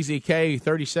 WZZK.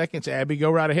 30 seconds, Abby.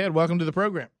 Go right ahead. Welcome to the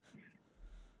program.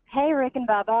 Hey, Rick and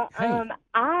Bubba. Hey.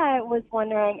 I was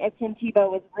wondering if Tim Tebow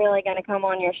was really going to come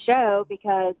on your show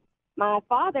because my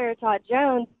father, Todd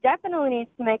Jones, definitely needs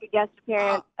to make a guest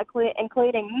appearance,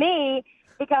 including me.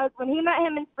 Because when he met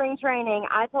him in spring training,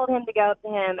 I told him to go up to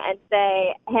him and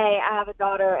say, hey, I have a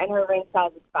daughter and her ring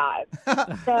size is 5.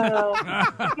 So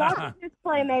y'all could just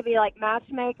play maybe like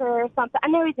matchmaker or something. I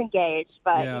know he's engaged,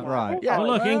 but yeah, you know, right. Yeah, well,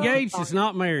 look, engaged is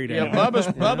not married. Yeah,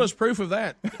 Bubba's proof of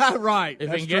that. Right.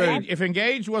 If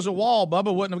engaged was a wall,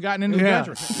 Bubba wouldn't have gotten into the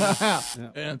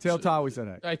country. And tell Todd we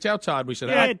said hey. Hey, tell Todd we said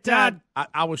hey. Hey, Todd.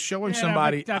 I was showing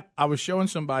somebody. I was showing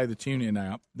somebody the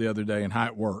TuneIn app the other day and how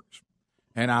it works.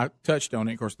 And I touched on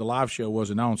it. Of course, the live show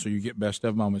wasn't on, so you get best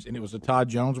of moments. And it was a Todd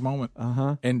Jones moment.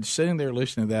 Uh-huh. And sitting there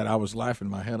listening to that, I was laughing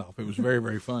my head off. It was very,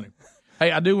 very funny.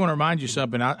 Hey, I do want to remind you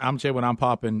something. I'm telling you, when I'm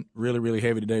popping really, really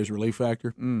heavy today is Relief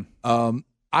Factor.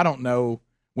 I don't know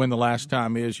when the last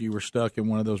time is you were stuck in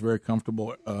one of those very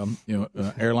comfortable,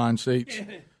 airline seats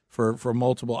for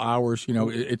multiple hours. You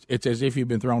know, it's as if you've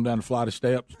been thrown down a flight of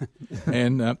steps,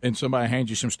 and somebody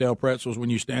hands you some stale pretzels when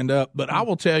you stand up. But I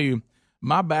will tell you,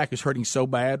 my back is hurting so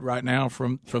bad right now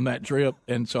from that trip,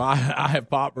 and so I have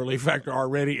popped Relief Factor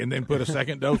already and then put a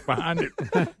second dose behind it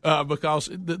because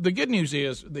the good news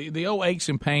is the old aches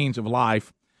and pains of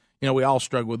life, you know, we all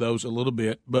struggle with those a little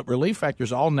bit, but Relief Factor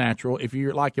is all natural. If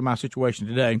you're like in my situation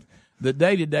today, the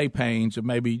day-to-day pains of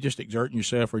maybe just exerting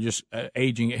yourself or just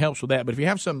aging, it helps with that. But if you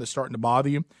have something that's starting to bother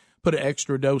you, put an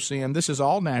extra dose in. This is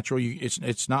all natural.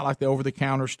 It's not like the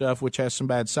over-the-counter stuff, which has some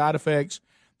bad side effects.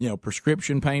 You know,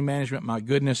 prescription pain management, my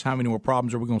goodness, how many more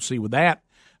problems are we going to see with that?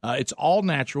 It's all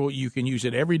natural. You can use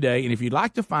it every day. And if you'd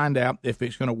like to find out if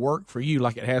it's going to work for you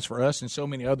like it has for us and so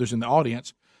many others in the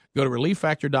audience, go to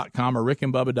ReliefFactor.com or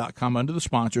RickandBubba.com under the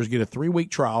sponsors. Get a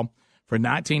 3-week trial for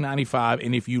 $19.95.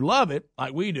 And if you love it,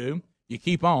 like we do, you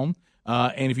keep on.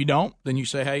 And if you don't, then you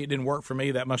say, hey, it didn't work for me.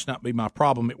 That must not be my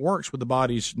problem. It works with the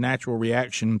body's natural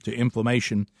reaction to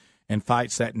inflammation and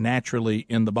fights that naturally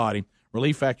in the body.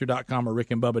 ReliefFactor.com or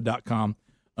RickandBubba.com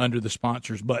under the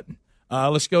sponsors button.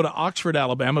 Let's go to Oxford,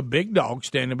 Alabama. Big Dog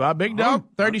standing by. Big Dog,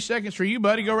 30 seconds for you,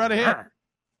 buddy. Go right ahead.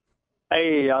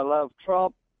 Hey, I love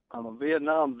Trump. I'm a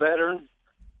Vietnam veteran.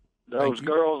 Those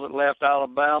girls that left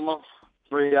Alabama,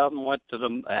 3 of them went to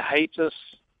them. They hate us.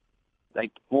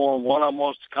 One of them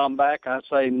wants to come back. I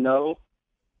say no.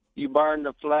 You burn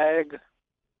the flag.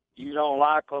 You don't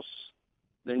like us.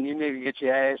 Then you need to get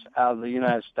your ass out of the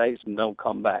United States and don't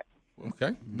come back.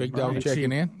 Okay, Big Dog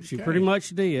checking in. She pretty much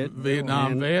did.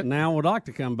 Vietnam vet. Now would like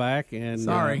to come back, and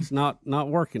it's not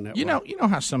working that way. You know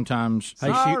how sometimes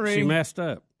she messed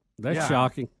up. That's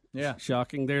shocking. Yeah,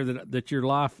 shocking there that your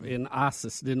life in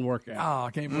ISIS didn't work out. Oh,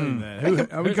 I can't believe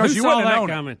that. Because you wouldn't have known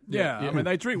coming. Yeah, I mean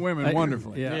they treat women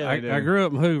wonderfully. Yeah, I grew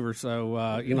up in Hoover, so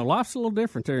life's a little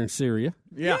different there in Syria.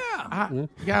 Yeah,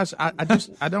 guys,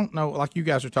 I don't know. Like you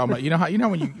guys are talking about,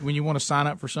 when you want to sign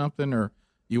up for something or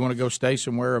you want to go stay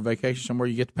somewhere or vacation somewhere,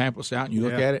 you get the pamphlets out and you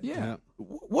look at it. Yeah.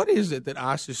 What is it that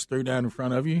ISIS threw down in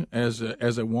front of you as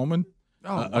a woman,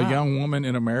 a young woman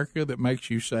in America, that makes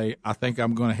you say, "I think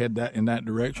I'm going to head in that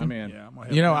direction"? I'm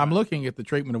in. I'm looking at the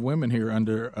treatment of women here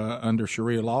under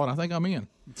Sharia law, and I think I'm in.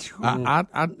 How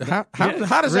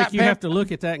does Rick, that? You have to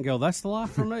look at that and go, "That's the life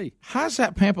for me." How does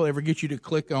that pamphlet ever get you to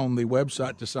click on the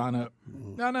website to sign up?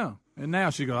 No. And now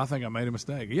she goes, "I think I made a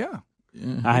mistake." Yeah.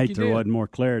 I hate there wasn't more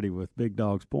clarity with Big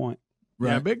Dog's point.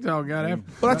 Right. Yeah, Big Dog got it.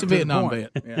 Well, that's a Vietnam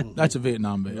vet. Yeah. That's a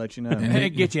Vietnam vet. Let you know.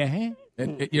 And get your hand.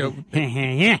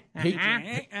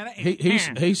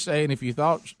 He's saying if you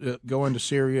thought going to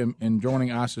Syria and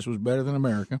joining ISIS was better than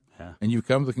America, and you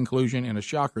come to the conclusion in a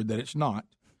shocker that it's not.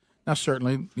 Now,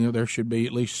 certainly, there should be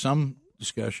at least some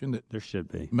discussion that there should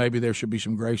be. Maybe there should be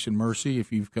some grace and mercy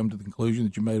if you've come to the conclusion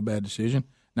that you made a bad decision.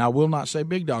 Now, I will not say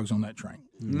Big Dog's on that train.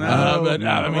 No,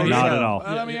 not at all.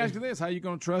 Let me ask you this: how are you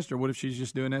going to trust her? What if she's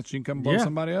just doing that so she can come blow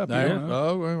somebody up?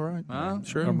 Oh, right.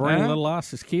 Sure. Or bring little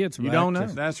ISIS kids back. You don't know.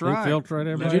 That's right. Infiltrate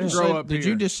everybody. Did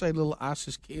you just say little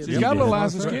ISIS kids? She's got a little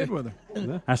ISIS kid with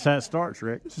her. That's how it starts,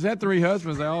 Rick. She's had 3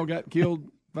 husbands. They all got killed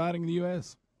fighting the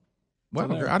U.S.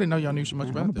 Well, I didn't know y'all knew so much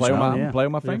about this. Play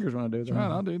with my fingers when I do this. That's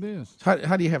right, I'll do this.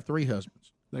 How do you have 3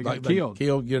 husbands? They got killed.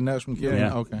 Killed, get a next one killed?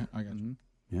 Yeah. Okay, I got you.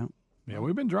 Yeah,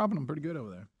 we've been dropping them pretty good over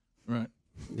there. Right.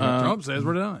 Trump says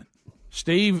we're done.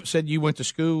 Steve said you went to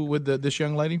school with this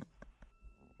young lady?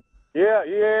 Yeah,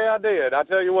 I did. I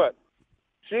tell you what,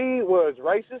 she was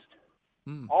racist.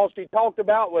 All she talked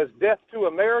about was death to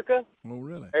America. Oh,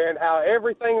 really? And how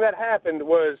everything that happened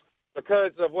was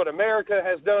because of what America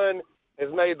has done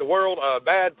has made the world a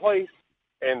bad place.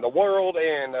 And the world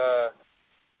and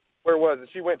where was it?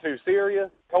 She went to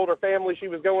Syria, told her family she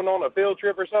was going on a field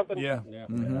trip or something. Yeah.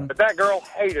 Mm-hmm. But that girl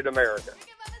hated America.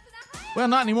 Well,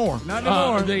 not anymore. Not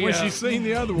anymore. When she's seen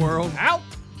the other world. Out.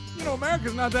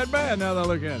 America's not that bad now that I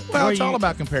look at it. Well, it's all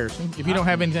about comparison. If you don't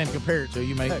have anything to compare it to,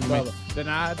 you may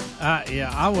denied.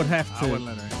 I would have to. I wouldn't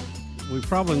let her in. We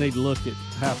probably need to look at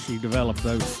how she developed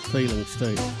those feelings,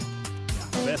 too.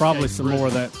 Probably some more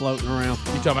of that floating around.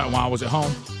 You talking about while I was at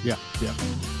home? Yeah.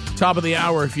 Top of the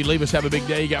hour. If you leave us, have a big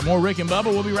day. You got more Rick and Bubba.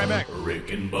 We'll be right back. Rick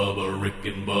and Bubba, Rick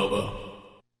and Bubba.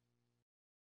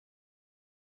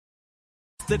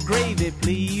 The gravy,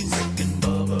 please. Rick and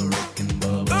Bubba, Rick and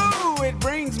Bubba. Ooh, it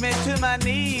brings me to my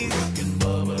knees. Rick and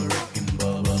Bubba, Rick and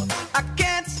Bubba. I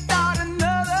can't start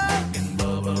another. Rick and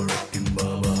Bubba, Rick and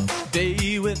Bubba.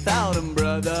 Day without him,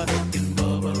 brother. Rick and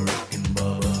Bubba, Rick and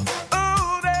Bubba.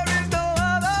 Ooh, there is no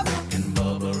other. Rick and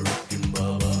Bubba, Rick and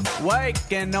Bubba.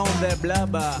 Waking on that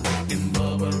blubber. Rick and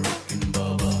Bubba, Rick and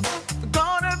Bubba.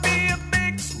 Gonna be a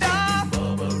big star.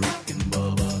 Bubba, Rick and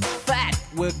Bubba. Fat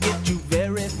will get you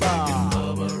very far.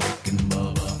 Rick and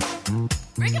Bubba.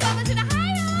 Rick and Bubba's in the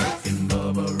house. Rick and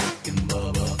Bubba, Rick and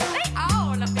Bubba. They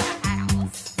all up in the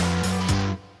house.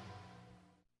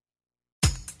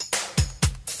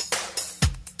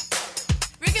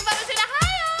 Rick and Bubba's in the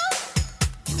house.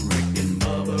 Rick and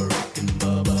Bubba, Rick and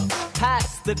Bubba.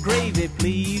 Pass the gravy,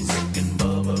 please. Rick and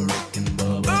Bubba, Rick and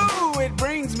Bubba. Ooh, it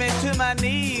brings me to my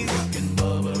knees. Rick and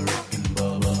Bubba, Rick and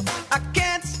Bubba. I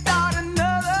can't start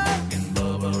another Rick and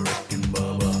Bubba, Rick and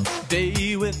Bubba.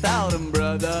 day without 'em,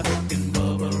 brother. Rick and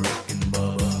Bubba, Rick and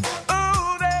Bubba.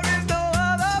 Ooh, there is no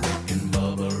other. Rick and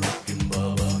Bubba, Rick and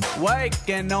Bubba.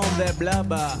 Waking on that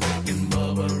blubber. Rick and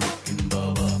Bubba, Rick and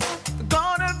Bubba.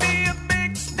 Gonna be a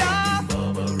big star.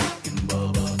 Bubba, Rick and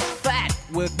Bubba. Fat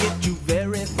will get you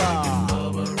very far.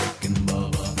 Bubba, Rick and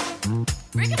Bubba.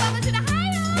 Rick and Bubba's in the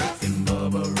house. Rick and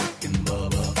Bubba, Rick and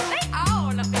Bubba. They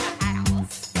all up in the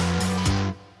house.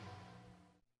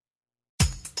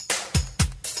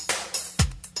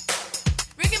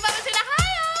 Rick and Bubba's in the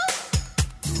house.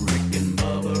 Rick and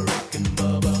Bubba, Rick and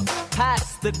Bubba.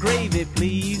 Pass the gravy,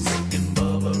 please. Rick and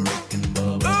Bubba, Rick and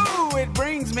Bubba. Ooh, it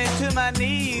brings me to my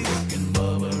knees. Rick and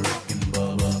Bubba, Rick and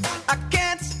Bubba. I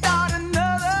can't start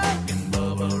another Rick and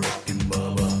Bubba, Rick and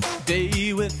Bubba.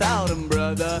 day without 'em,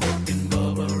 brother. Rick and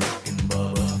Bubba, Rick and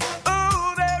Bubba.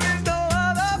 Ooh, there is no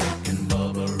other. Rick and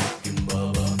Bubba, Rick and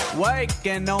Bubba.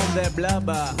 Waking on that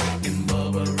blubber. Rick and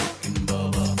Bubba, Rick and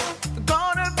Bubba.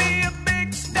 Gonna be a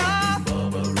big star.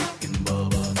 Bubba, Rick and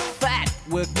Bubba. Fat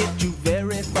will get you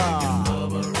very far.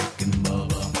 Bubba, Rick and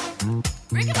Bubba.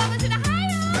 Rick and Bubba's in the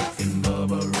house. Rick and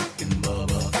Bubba, Rick and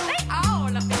Bubba. They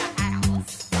all up in the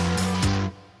house.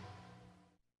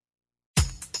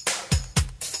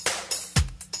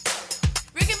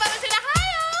 Rick and Bubba's in the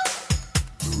house.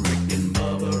 Rick and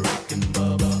Bubba, Rick and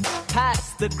Bubba.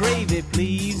 Pass the gravy,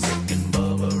 please. Rick and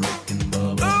Bubba, Rick and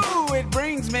Bubba. Ooh, it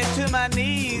brings me to my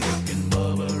knees. Rick and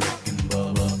Bubba, Rick and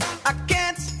Bubba. I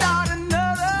can't start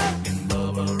another Rick and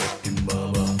Bubba, Rick and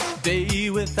Bubba. day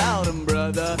without 'em,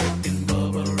 brother. Rick and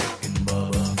Bubba, Rick and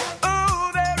Bubba.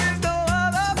 Ooh, there is no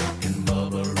other. Rick and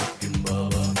Bubba, Rick and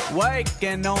Bubba.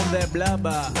 Waking on that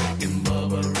blubber. Rick and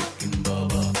Bubba, Rick and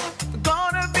Bubba.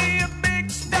 Gonna be a big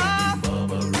star.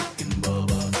 Bubba, Rick and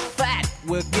Bubba. Fat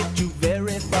will get you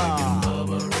very far.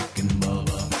 Bubba, Rick and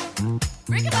Bubba.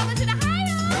 Rick and Bubba's in the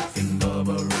house. Rick and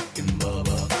Bubba, Rick and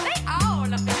Bubba. They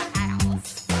all up in the house.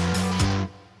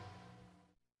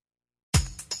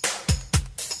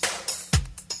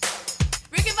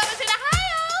 Rick and Bubba's in the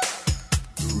house.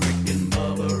 Rick and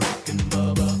Bubba, Rick and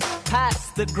Bubba. Pass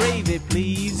the gravy,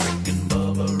 please. Rick and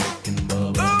Bubba, Rick and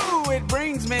Bubba. Ooh, it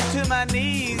brings me to my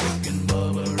knees. Rick and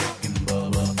Bubba, Rick and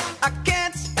Bubba. I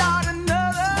can't start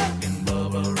another Rick and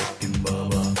Bubba, Rick and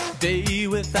Bubba. day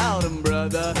without 'em,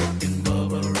 brother. Rick and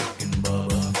Bubba, Rick and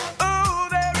Bubba. Ooh,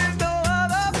 there is no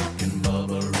other. Rick and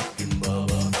Bubba, Rick and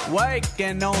Bubba.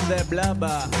 Waking on that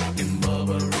blubber. Rick and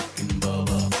Bubba, Rick and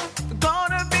Bubba.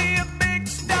 Gonna be a big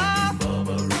star.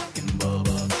 Bubba, Rick and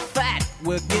Bubba. Fat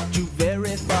will get you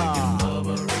very far.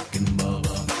 Bubba, Rick and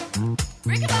Bubba.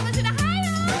 Rick and Bubba's in the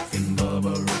house. Rick and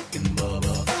Bubba, Rick and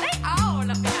Bubba. They all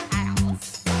up in the house.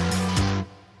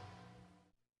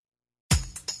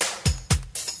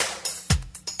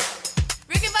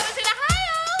 Rick and Bubba's in the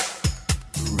house.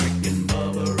 Rick and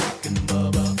Bubba, Rick and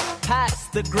Bubba. Pass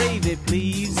the gravy,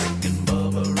 please. Rick and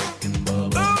Bubba, Rick and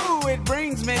Bubba. Ooh, it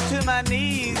brings me to my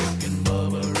knees. Rick and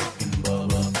Bubba, Rick and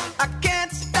Bubba. I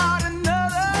can't start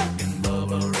another Rick and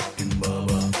Bubba, Rick and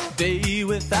Bubba. day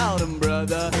without 'em,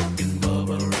 brother. Rick and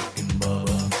Bubba, Rick and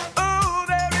Bubba. Ooh,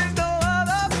 there is no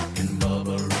other. Rick and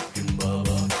Bubba, Rick and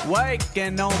Bubba.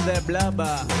 Waking on that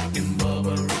blubber. Rick and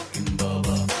Bubba, Rick and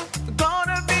Bubba.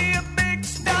 Gonna be a big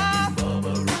star.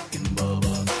 Bubba, Rick and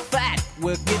Bubba. Fat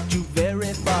will get you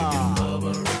very far.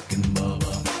 Bubba, Rick and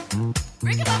Bubba.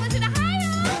 Rick and Bubba's in the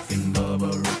house. Rick and Bubba,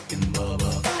 Rick and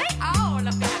Bubba. They all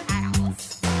up in the house.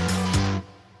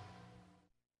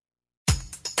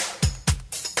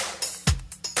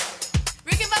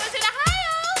 Rick and Bubba's in the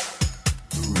house.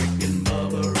 Rick and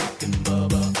Bubba, Rick and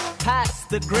Bubba. Pass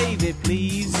the gravy,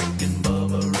 please. Rick and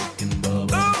Bubba, Rick and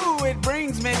Bubba. Ooh, it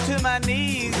brings me to my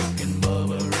knees. Rick and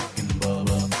Bubba, Rick and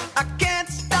Bubba. I can't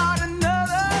start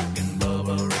another Rick and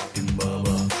Bubba, Rick and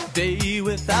Bubba. day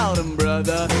without 'em,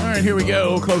 brother. All right, here we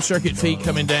go. Closed circuit feed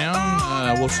coming down.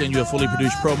 We'll send you a fully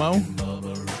produced promo.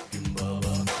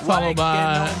 Followed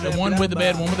by one with the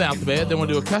bed, one without the bed. Then we'll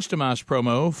do a customized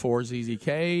promo for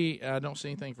ZZK. I don't see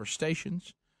anything for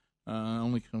stations.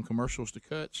 Only some commercials to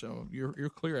cut, so you're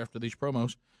clear after these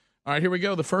promos. All right, here we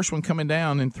go. The first one coming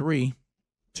down in 3,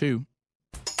 2.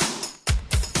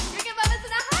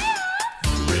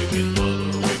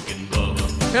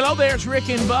 Hello there, it's Rick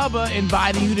and Bubba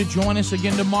inviting you to join us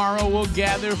again tomorrow. We'll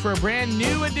gather for a brand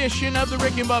new edition of the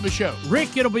Rick and Bubba Show.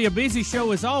 Rick, it'll be a busy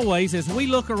show as always as we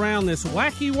look around this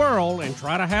wacky world and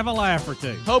try to have a laugh or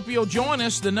two. Hope you'll join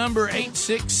us. The number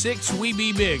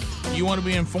 866-WE-BE-BIG. You want to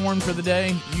be informed for the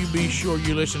day? You be sure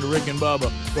you listen to Rick and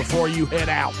Bubba before you head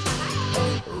out.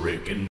 Rick and